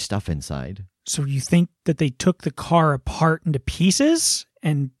huge stuff inside. So you think that they took the car apart into pieces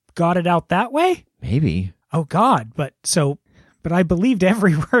and got it out that way? Maybe. Oh, God. But I believed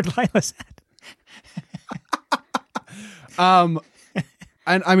every word Lila said.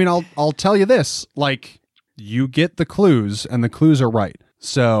 And I mean, I'll tell you this, like, you get the clues and the clues are right.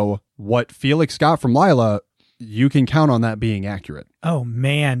 So what Felix got from Lila, you can count on that being accurate. Oh,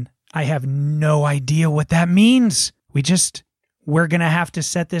 man. I have no idea what that means. We're going to have to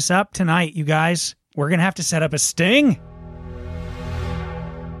set this up tonight, you guys. We're going to have to set up a sting.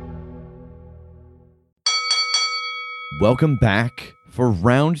 Welcome back for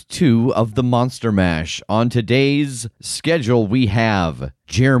round 2 of the Monster Mash. On today's schedule, we have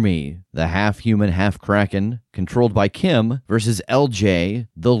Jeremy, the half-human, half-kraken, controlled by Kim, versus LJ,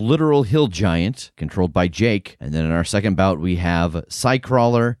 the literal hill giant, controlled by Jake. And then in our second bout, we have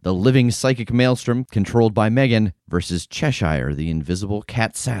Psycrawler, the living psychic maelstrom, controlled by Megan, versus Cheshire, the invisible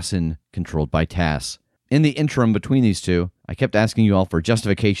cat assassin, controlled by Tass. In the interim between these two, I kept asking you all for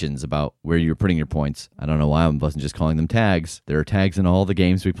justifications about where you were putting your points. I don't know why I wasn't just calling them tags. There are tags in all the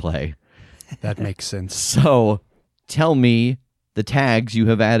games we play. That makes sense. So, tell me the tags you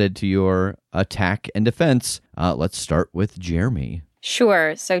have added to your attack and defense. Let's start with Jeremy.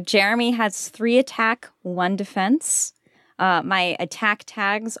 Sure. So Jeremy has 3 attack, 1 defense. My attack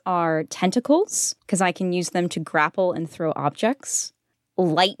tags are tentacles, because I can use them to grapple and throw objects.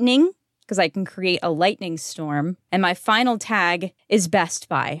 Lightning, because I can create a lightning storm. And my final tag is Best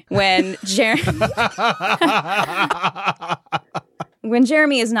Buy. When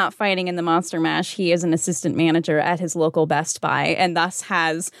Jeremy is not fighting in the Monster Mash, he is an assistant manager at his local Best Buy and thus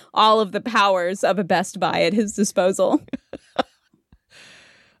has all of the powers of a Best Buy at his disposal.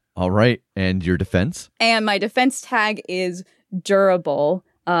 All right. And your defense? And my defense tag is durable.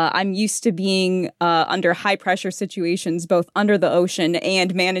 I'm used to being under high pressure situations, both under the ocean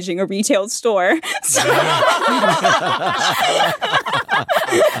and managing a retail store. Yeah,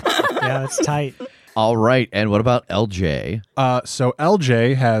 that's tight. All right. And what about LJ? So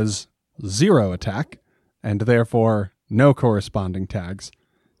LJ has 0 attack and therefore no corresponding tags.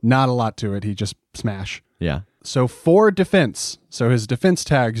 Not a lot to it. He just smash. Yeah. So 4 defense. So his defense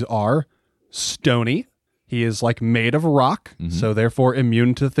tags are stony. He is like made of rock, so therefore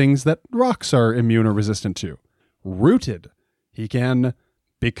immune to things that rocks are immune or resistant to. Rooted. He can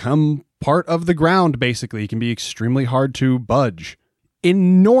become part of the ground, basically. He can be extremely hard to budge.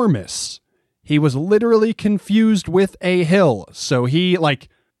 Enormous. He was literally confused with a hill. So he, like,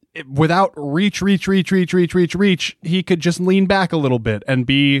 without reach, he could just lean back a little bit and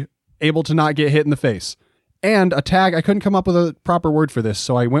be able to not get hit in the face. And a tag, I couldn't come up with a proper word for this,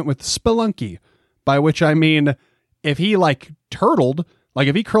 so I went with spelunky, by which I mean if he like turtled, like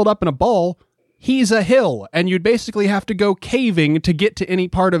if he curled up in a ball, he's a hill, and you'd basically have to go caving to get to any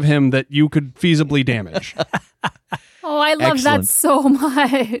part of him that you could feasibly damage. Oh, I love Excellent. that so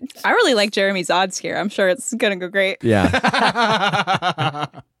much. I really like Jeremy's odds here. I'm sure it's going to go great. Yeah.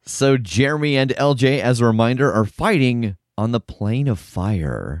 So Jeremy and LJ, as a reminder, are fighting on the plane of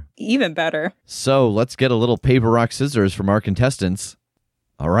fire. Even better. So let's get a little paper, rock, scissors from our contestants.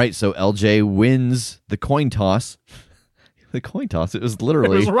 All right, so LJ wins the coin toss. The coin toss. It was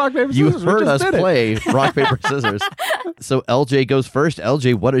literally. It was rock, paper, you scissors. We heard us just did it. play rock, paper, scissors. So LJ goes first.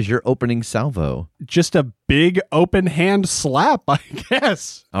 LJ, what is your opening salvo? Just a big open hand slap, I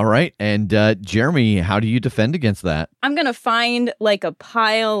guess. All right. And Jeremy, how do you defend against that? I'm going to find like a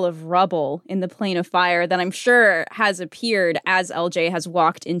pile of rubble in the plane of fire that I'm sure has appeared as LJ has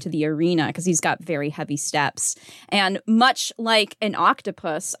walked into the arena because he's got very heavy steps. And much like an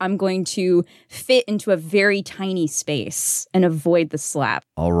octopus, I'm going to fit into a very tiny space and avoid the slap.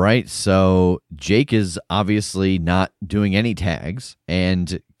 All right. So Jake is obviously not doing any tags,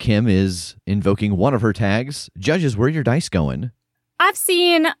 and Kim is invoking one of her tags. Judges, where are your dice going? I've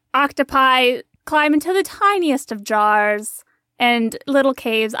seen octopi climb into the tiniest of jars and little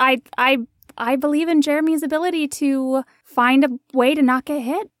caves. I believe in Jeremy's ability to find a way to not get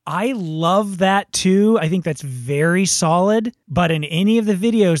hit. I love that too. I think that's very solid. But in any of the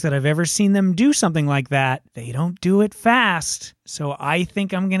videos that I've ever seen them do something like that, they don't do it fast. So I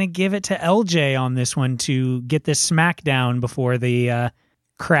think I'm going to give it to LJ on this one to get this smackdown before the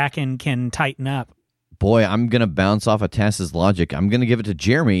Kraken can tighten up. Boy, I'm going to bounce off of Tass's logic. I'm going to give it to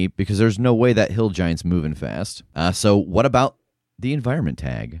Jeremy because there's no way that hill giant's moving fast. So what about the environment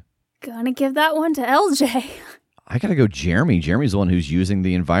tag? Gonna give that one to LJ. I got to go Jeremy. Jeremy's the one who's using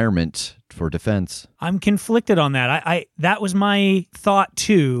the environment for defense. I'm conflicted on that. I that was my thought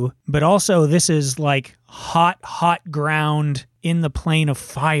too, but also this is like hot ground in the plane of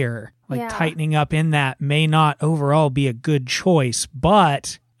fire. Like Yeah. tightening up in that may not overall be a good choice,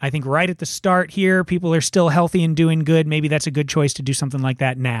 but I think right at the start here, people are still healthy and doing good. Maybe that's a good choice to do something like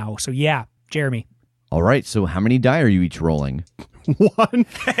that now. So yeah, Jeremy. All right, so how many die are you each rolling? 1.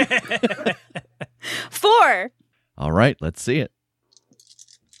 4. All right, let's see it.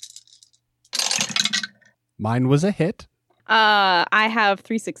 Mine was a hit. I have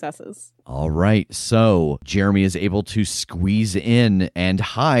 3 successes. All right, so Jeremy is able to squeeze in and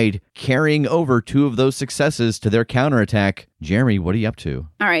hide, carrying over 2 of those successes to their counterattack. Jeremy, what are you up to?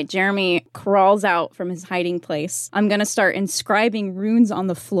 All right, Jeremy crawls out from his hiding place. I'm going to start inscribing runes on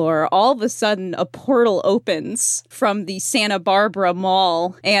the floor. All of a sudden, a portal opens from the Santa Barbara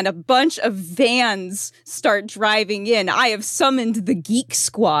Mall, and a bunch of vans start driving in. I have summoned the Geek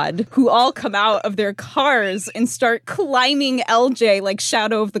Squad, who all come out of their cars and start climbing LJ like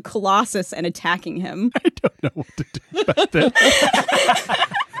Shadow of the Colossus and attacking him. I don't know what to do about this.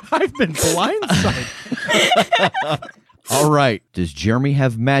 I've been blindsided. All right, does Jeremy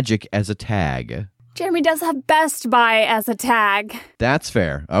have magic as a tag? Jeremy does have Best Buy as a tag. That's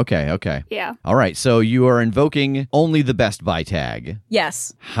fair. Okay. Yeah. All right, so you are invoking only the Best Buy tag.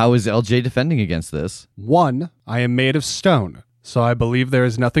 Yes. How is LJ defending against this? 1, I am made of stone, so I believe there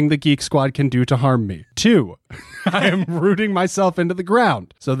is nothing the Geek Squad can do to harm me. 2, I am rooting myself into the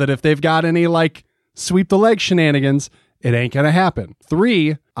ground, so that if they've got any, like, sweep the leg shenanigans, it ain't gonna happen.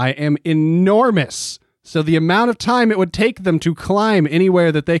 3, I am enormous, so the amount of time it would take them to climb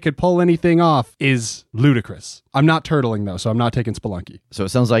anywhere that they could pull anything off is ludicrous. I'm not turtling, though, so I'm not taking Spelunky. So it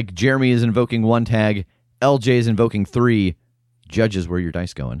sounds like Jeremy is invoking 1 tag, LJ is invoking 3. Judges, where are your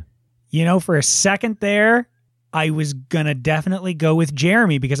dice going? You know, for a second there, I was going to definitely go with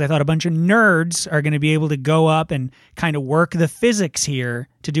Jeremy because I thought a bunch of nerds are going to be able to go up and kind of work the physics here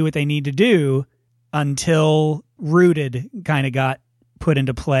to do what they need to do until Rooted kind of got put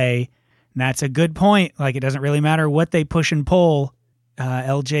into play. And that's a good point. Like, it doesn't really matter what they push and pull.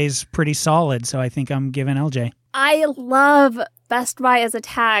 LJ's pretty solid, so I think I'm giving LJ. I love Best Buy as a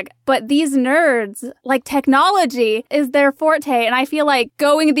tag, but these nerds, like, technology is their forte, and I feel like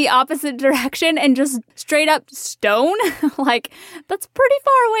going the opposite direction and just straight up stone, like, that's pretty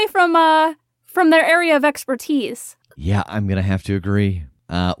far away from their area of expertise. Yeah, I'm going to have to agree.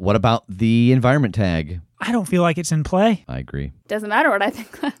 What about the environment tag? I don't feel like it's in play. I agree. Doesn't matter what I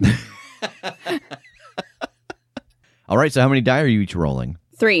think. All right, so how many die are you each rolling?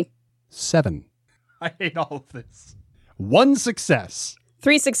 3. 7. I hate all of this. 1 success.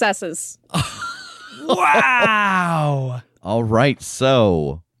 3 successes. Wow. All right,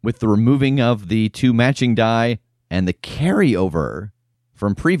 so with the removing of the 2 matching die and the carryover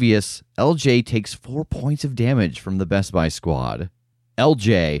From previous, LJ takes 4 points of damage from the Best Buy squad.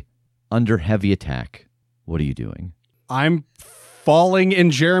 LJ, under heavy attack. What are you doing? I'm falling in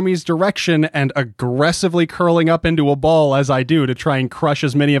Jeremy's direction and aggressively curling up into a ball as I do to try and crush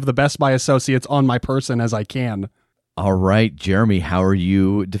as many of the Best Buy associates on my person as I can. All right, Jeremy, how are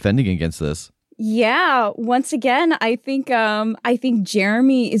you defending against this? Yeah, once again, I think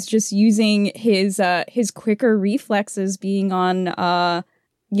Jeremy is just using his quicker reflexes, being on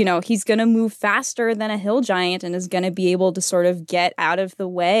he's going to move faster than a hill giant and is going to be able to sort of get out of the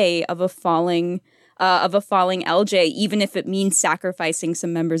way of a falling LJ, even if it means sacrificing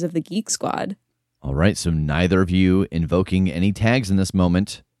some members of the Geek Squad. All right, so neither of you invoking any tags in this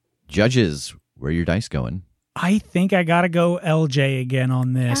moment. Judges, where are your dice going? I think I got to go LJ again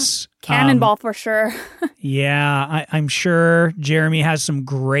on this. Cannonball for sure. Yeah, I'm sure Jeremy has some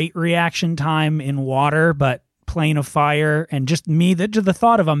great reaction time in water, but plane of fire and just me, the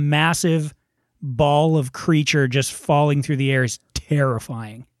thought of a massive ball of creature just falling through the air is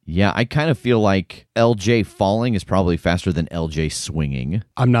terrifying. Yeah, I kind of feel like LJ falling is probably faster than LJ swinging.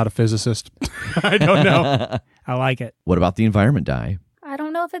 I'm not a physicist. I don't know. I like it. What about the environment die? I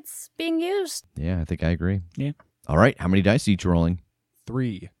don't know if it's being used. Yeah, I think I agree. Yeah. All right, how many dice each rolling?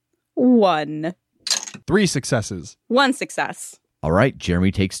 3. 1. 3 successes. 1 success. All right,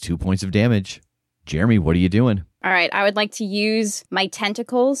 Jeremy takes 2 points of damage. Jeremy, what are you doing? All right, I would like to use my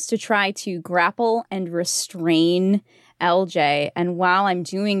tentacles to try to grapple and restrain LJ. And while I'm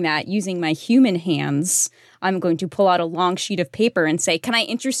doing that, using my human hands, I'm going to pull out a long sheet of paper and say, can I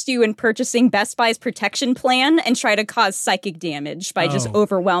interest you in purchasing Best Buy's protection plan, and try to cause psychic damage by just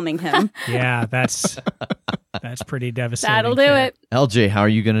overwhelming him? Yeah, that's pretty devastating. That'll do it. LJ, how are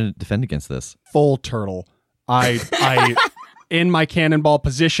you going to defend against this? Full turtle. I in my cannonball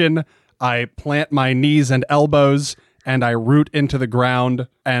position, I plant my knees and elbows and I root into the ground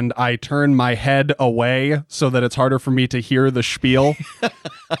and I turn my head away so that it's harder for me to hear the spiel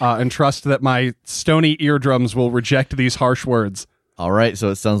and trust that my stony eardrums will reject these harsh words. All right, so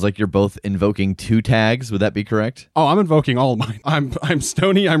it sounds like you're both invoking 2 tags. Would that be correct? Oh, I'm invoking all of mine. I'm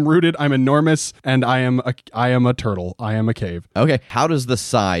stony, I'm rooted, I'm enormous, and I am a turtle. I am a cave. Okay, how does the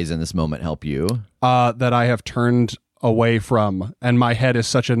size in this moment help you? That I have turned away from, and my head is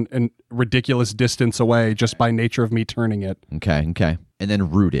such an ridiculous distance away just by nature of me turning it. Okay. And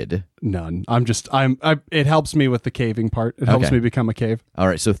then rooted. None. It helps me with the caving part. It helps me become a cave. All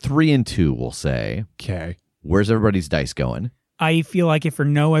right, so 3 and 2, we'll say. Okay. Where's everybody's dice going? I feel like if for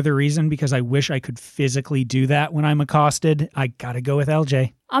no other reason, because I wish I could physically do that when I'm accosted, I got to go with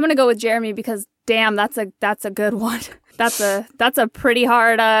LJ. I'm going to go with Jeremy because damn, that's a good one. That's a pretty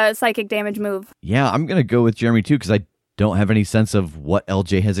hard psychic damage move. Yeah, I'm going to go with Jeremy too because I don't have any sense of what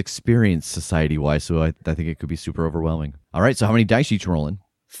LJ has experienced society-wise, so I think it could be super overwhelming. All right, so how many dice each rolling?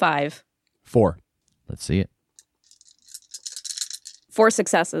 5. 4. Let's see it. 4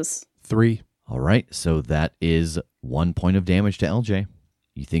 successes. 3. All right, so that is 1 point of damage to LJ.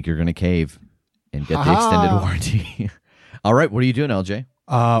 You think you're going to cave and get the extended warranty. All right, what are you doing, LJ?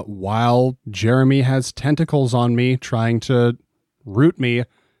 While Jeremy has tentacles on me trying to root me,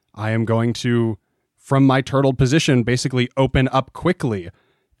 I am going to, from my turtled position, basically open up quickly.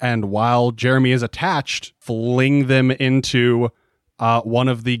 And while Jeremy is attached, fling them into one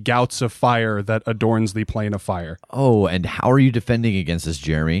of the gouts of fire that adorns the plane of fire. Oh, and how are you defending against this,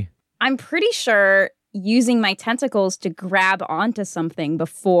 Jeremy? I'm pretty sure using my tentacles to grab onto something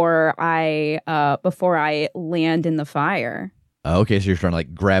before I land in the fire. Okay, so you're trying to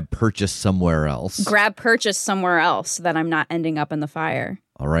like grab purchase somewhere else. Grab purchase somewhere else so that I'm not ending up in the fire.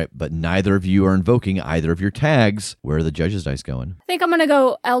 All right, but neither of you are invoking either of your tags. Where are the judges' dice going? I think I'm going to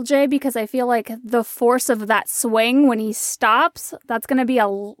go LJ because I feel like the force of that swing when he stops, that's going to be a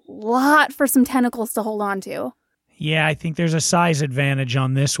lot for some tentacles to hold on to. Yeah, I think there's a size advantage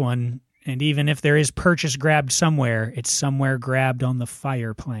on this one. And even if there is purchase grabbed somewhere, it's somewhere grabbed on the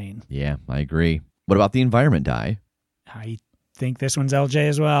fire plane. Yeah, I agree. What about the environment die? I think this one's LJ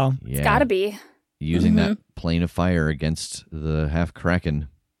as well. Yeah. It's got to be. Using that plane of fire against the half kraken.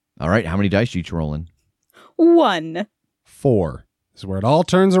 All right, how many dice each rolling? 1. 4. This is where it all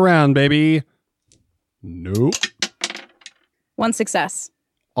turns around, baby. Nope. 1 success.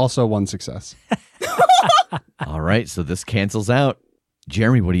 Also 1 success. All right, so this cancels out.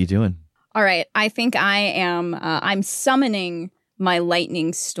 Jeremy, what are you doing? All right, I think I'm summoning my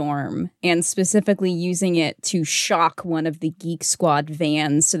lightning storm and specifically using it to shock one of the Geek Squad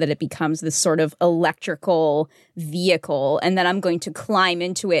vans so that it becomes this sort of electrical vehicle. And then I'm going to climb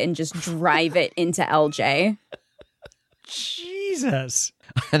into it and just drive it into LJ. Jesus.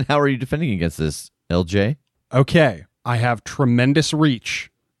 And how are you defending against this, LJ? Okay. I have tremendous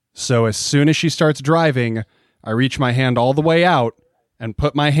reach. So as soon as she starts driving, I reach my hand all the way out and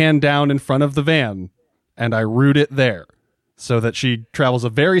put my hand down in front of the van, and I root it there so that she travels a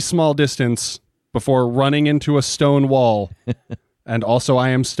very small distance before running into a stone wall. And also I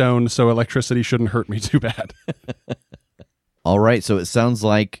am stoned, so electricity shouldn't hurt me too bad. All right, so it sounds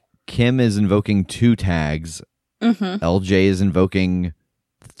like Kim is invoking 2 tags. LJ is invoking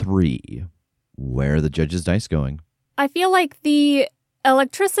 3. Where are the judge's dice going? I feel like the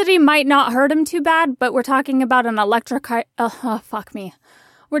electricity might not hurt him too bad, but we're talking about an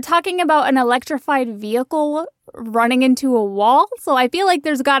We're talking about an electrified vehicle running into a wall, so I feel like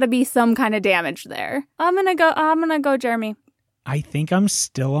there's got to be some kind of damage there. I'm gonna go, Jeremy. I think I'm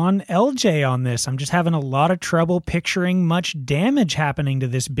still on LJ on this. I'm just having a lot of trouble picturing much damage happening to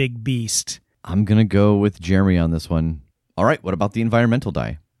this big beast. I'm going to go with Jeremy on this one. All right, what about the environmental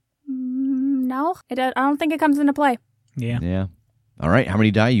die? No, I don't think it comes into play. Yeah. All right, how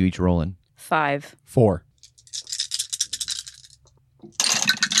many die you each rolling? 5. 4.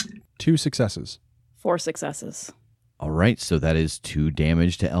 2 successes. 4 successes. All right, so that is 2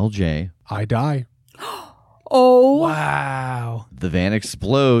 damage to LJ. I die. Oh. Wow. The van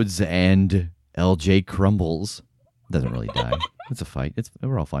explodes and LJ crumbles. Doesn't really die. It's a fight.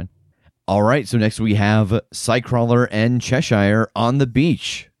 We're all fine. All right, so next we have Psycrawler and Cheshire on the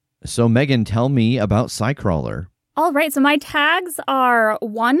beach. So Megan, tell me about Psycrawler. All right, so my tags are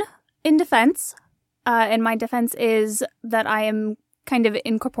 1 in defense, and my defense is that I am kind of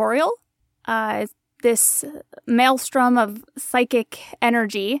incorporeal. This maelstrom of psychic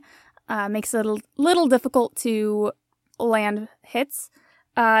energy makes it a little difficult to land hits.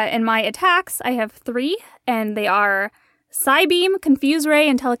 In my attacks, I have 3, and they are Psybeam, Confuse Ray,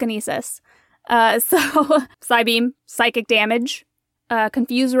 and Telekinesis. So Psybeam, psychic damage.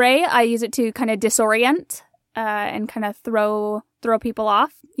 Confuse Ray, I use it to kind of disorient and kind of throw people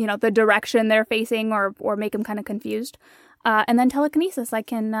off, the direction they're facing or make them kind of confused. And then Telekinesis, I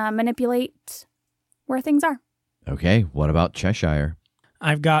can manipulate where things are. Okay, what about Cheshire?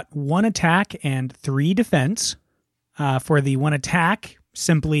 I've got 1 attack and 3 defense. For the 1 attack,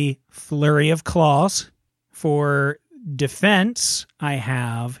 simply Flurry of Claws. For defense, I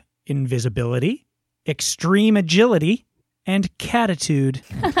have Invisibility, Extreme Agility, and Catitude.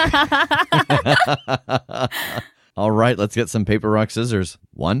 All right, let's get some paper, rock, scissors.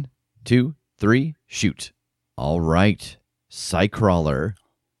 1, 2, 3, shoot. All right, Psycrawler,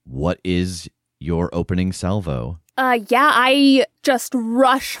 what is your opening salvo? I just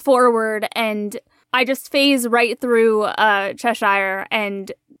rush forward and I just phase right through Cheshire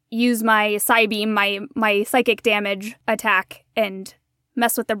and use my Psybeam, my psychic damage attack, and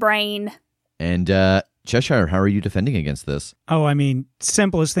mess with the brain. And Cheshire, how are you defending against this? Oh, I mean,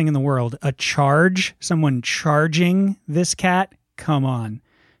 simplest thing in the world. A charge, someone charging this cat, come on.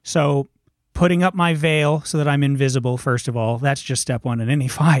 So putting up my veil so that I'm invisible, first of all, that's just step 1 in any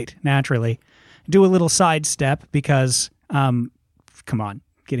fight, naturally. Do a little sidestep because, come on,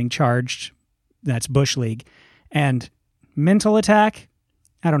 getting charged, that's Bush League. And mental attack,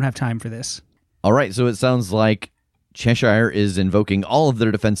 I don't have time for this. All right, so it sounds like Cheshire is invoking all of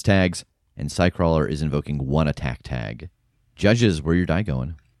their defense tags, and Psycrawler is invoking 1 attack tag. Judges, where your die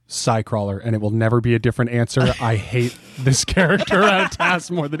going? Psycrawler, and it will never be a different answer. I hate this character out of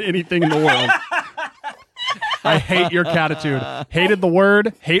Task more than anything in the world. I hate your catitude. Hated the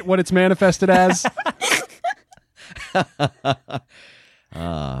word, hate what it's manifested as.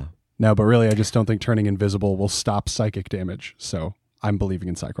 No, but really, I just don't think turning invisible will stop psychic damage. So I'm believing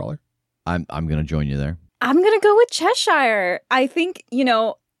in Psycrawler. I'm going to join you there. I'm going to go with Cheshire. I think,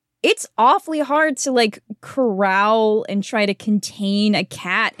 it's awfully hard to corral and try to contain a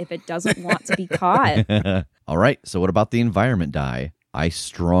cat if it doesn't want to be caught. All right, so what about the environment die? I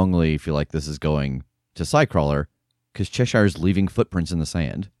strongly feel like this is going to Psycrawler because Cheshire's leaving footprints in the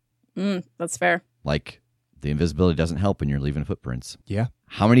sand. That's fair. The invisibility doesn't help when you're leaving footprints. Yeah.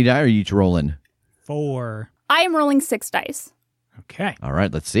 How many die are you each rolling? 4. I am rolling 6 dice. Okay. All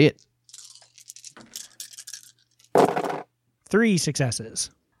right, let's see it. 3 successes.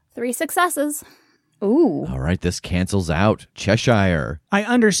 3 successes. Ooh. All right, this cancels out. Cheshire. I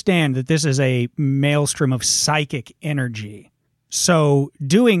understand that this is a maelstrom of psychic energy. So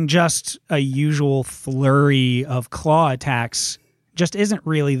doing just a usual flurry of claw attacks just isn't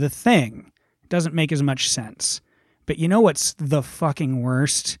really the thing. It doesn't make as much sense. But you know what's the fucking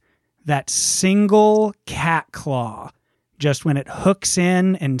worst? That single cat claw. Just when it hooks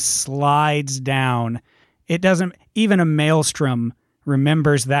in and slides down. It doesn't, even a maelstrom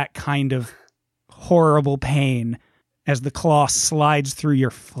remembers that kind of horrible pain as the claw slides through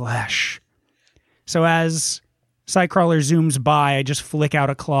your flesh. So as Psycrawler zooms by, I just flick out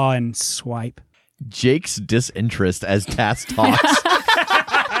a claw and swipe. Jake's disinterest as Tass talks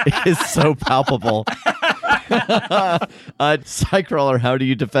is so palpable. Psycrawler, how do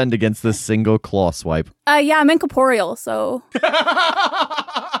you defend against this single claw swipe? Yeah, I'm incorporeal, so...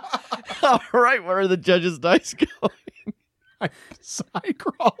 All right, where are the judges' dice going?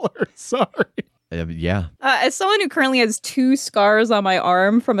 Psycrawler, sorry. Yeah. As someone who currently has 2 scars on my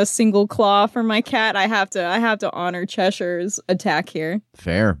arm from a single claw from my cat, I have to honor Cheshire's attack here.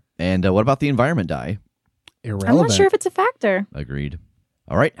 Fair. And what about the environment die? Irrelevant. I'm not sure if it's a factor. Agreed.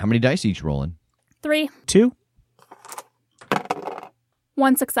 All right, how many dice each rolling? 3. 2?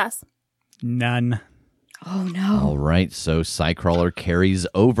 1 success. None. Oh no. All right, so Psycrawler carries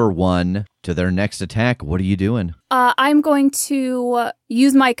over 1 to their next attack. What are you doing? I'm going to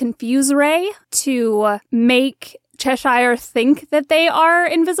use my Confuse Ray to make Cheshire think that they are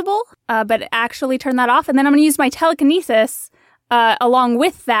invisible, but actually turn that off. And then I'm going to use my telekinesis along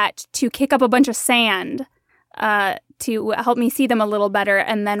with that to kick up a bunch of sand to help me see them a little better,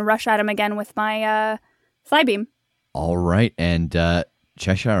 and then rush at them again with my Psi Beam. All right, and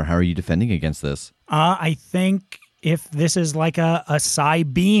Cheshire, how are you defending against this? I think if this is like a Psi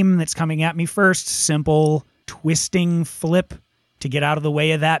Beam that's coming at me first, simple twisting flip to get out of the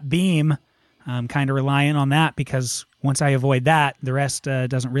way of that beam, I'm kind of relying on that because once I avoid that, the rest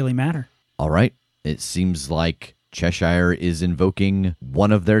doesn't really matter. All right, it seems like Cheshire is invoking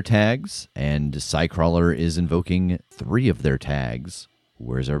 1 of their tags, and Psycrawler is invoking 3 of their tags.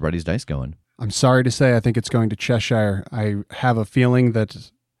 Where's everybody's dice going? I'm sorry to say I think it's going to Cheshire. I have a feeling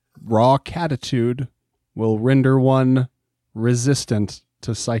that raw catitude will render one resistant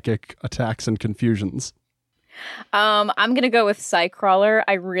to psychic attacks and confusions. I'm going to go with Psycrawler.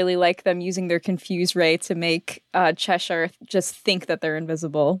 I really like them using their Confuse Ray to make Cheshire just think that they're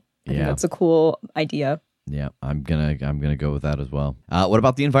invisible. I think that's a cool idea. Yeah, I'm gonna go with that as well. What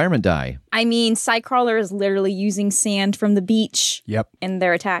about the environment die? I mean, Psycrawler is literally using sand from the beach in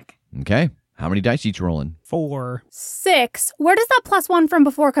their attack. Okay, how many dice each rolling? 4. 6. Where does that +1 from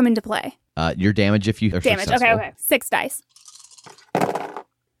before come into play? Your damage if you are Damage. successful. Okay. 6 dice.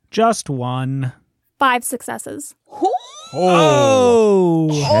 Just 1. 5 successes. Oh!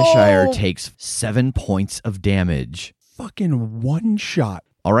 Cheshire takes 7 points of damage. Fucking one shot.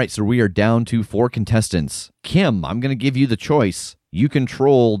 All right, so we are down to 4 contestants. Kim, I'm going to give you the choice. You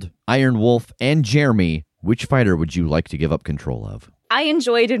controlled Iron Wolf and Jeremy. Which fighter would you like to give up control of? I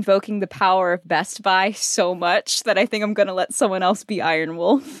enjoyed invoking the power of Best Buy so much that I think I'm going to let someone else be Iron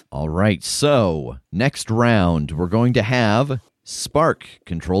Wolf. All right, so next round, we're going to have Spark,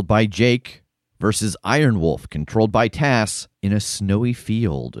 controlled by Jake, versus Iron Wolf, controlled by Tass, in a snowy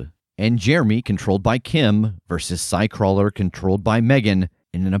field. And Jeremy, controlled by Kim, versus Psycrawler, controlled by Megan,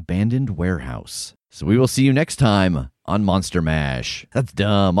 in an abandoned warehouse. So we will see you next time on Monster Mash. That's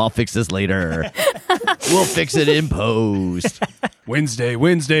dumb. I'll fix this later. We'll fix it in post. Wednesday.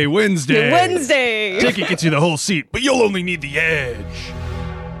 Wednesday! Ticket gets you the whole seat, but you'll only need the edge.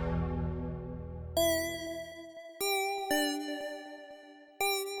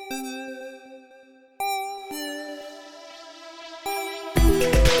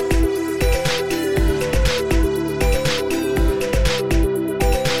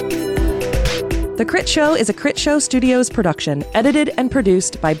 The Crit Show is a Critshow Studios production, edited and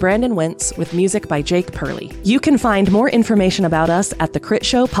produced by Brandon Wentz with music by Jake Purley. You can find more information about us at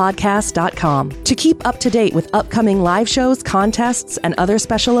thecritshowpodcast.com. To keep up to date with upcoming live shows, contests, and other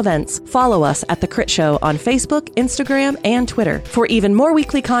special events, follow us at The Crit Show on Facebook, Instagram, and Twitter. For even more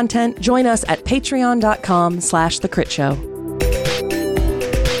weekly content, join us at patreon.com/thecritShow.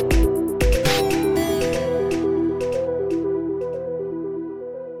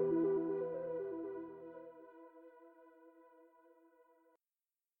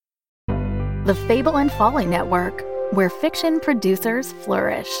 The Fable and Folly Network, where fiction producers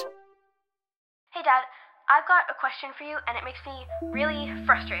flourish. Hey, Dad, I've got a question for you, and it makes me really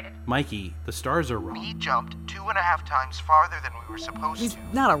frustrated. Mikey, the stars are wrong. We jumped 2.5 times farther than we were supposed He's to.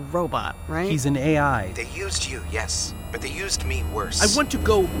 not a robot, right? He's an AI. They used you, yes, but they used me worse. I want to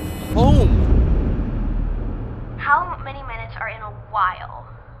go home. How many minutes are in a while?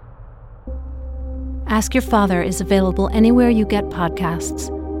 Ask Your Father is available anywhere you get podcasts.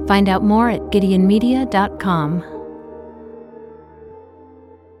 Find out more at GideonMedia.com.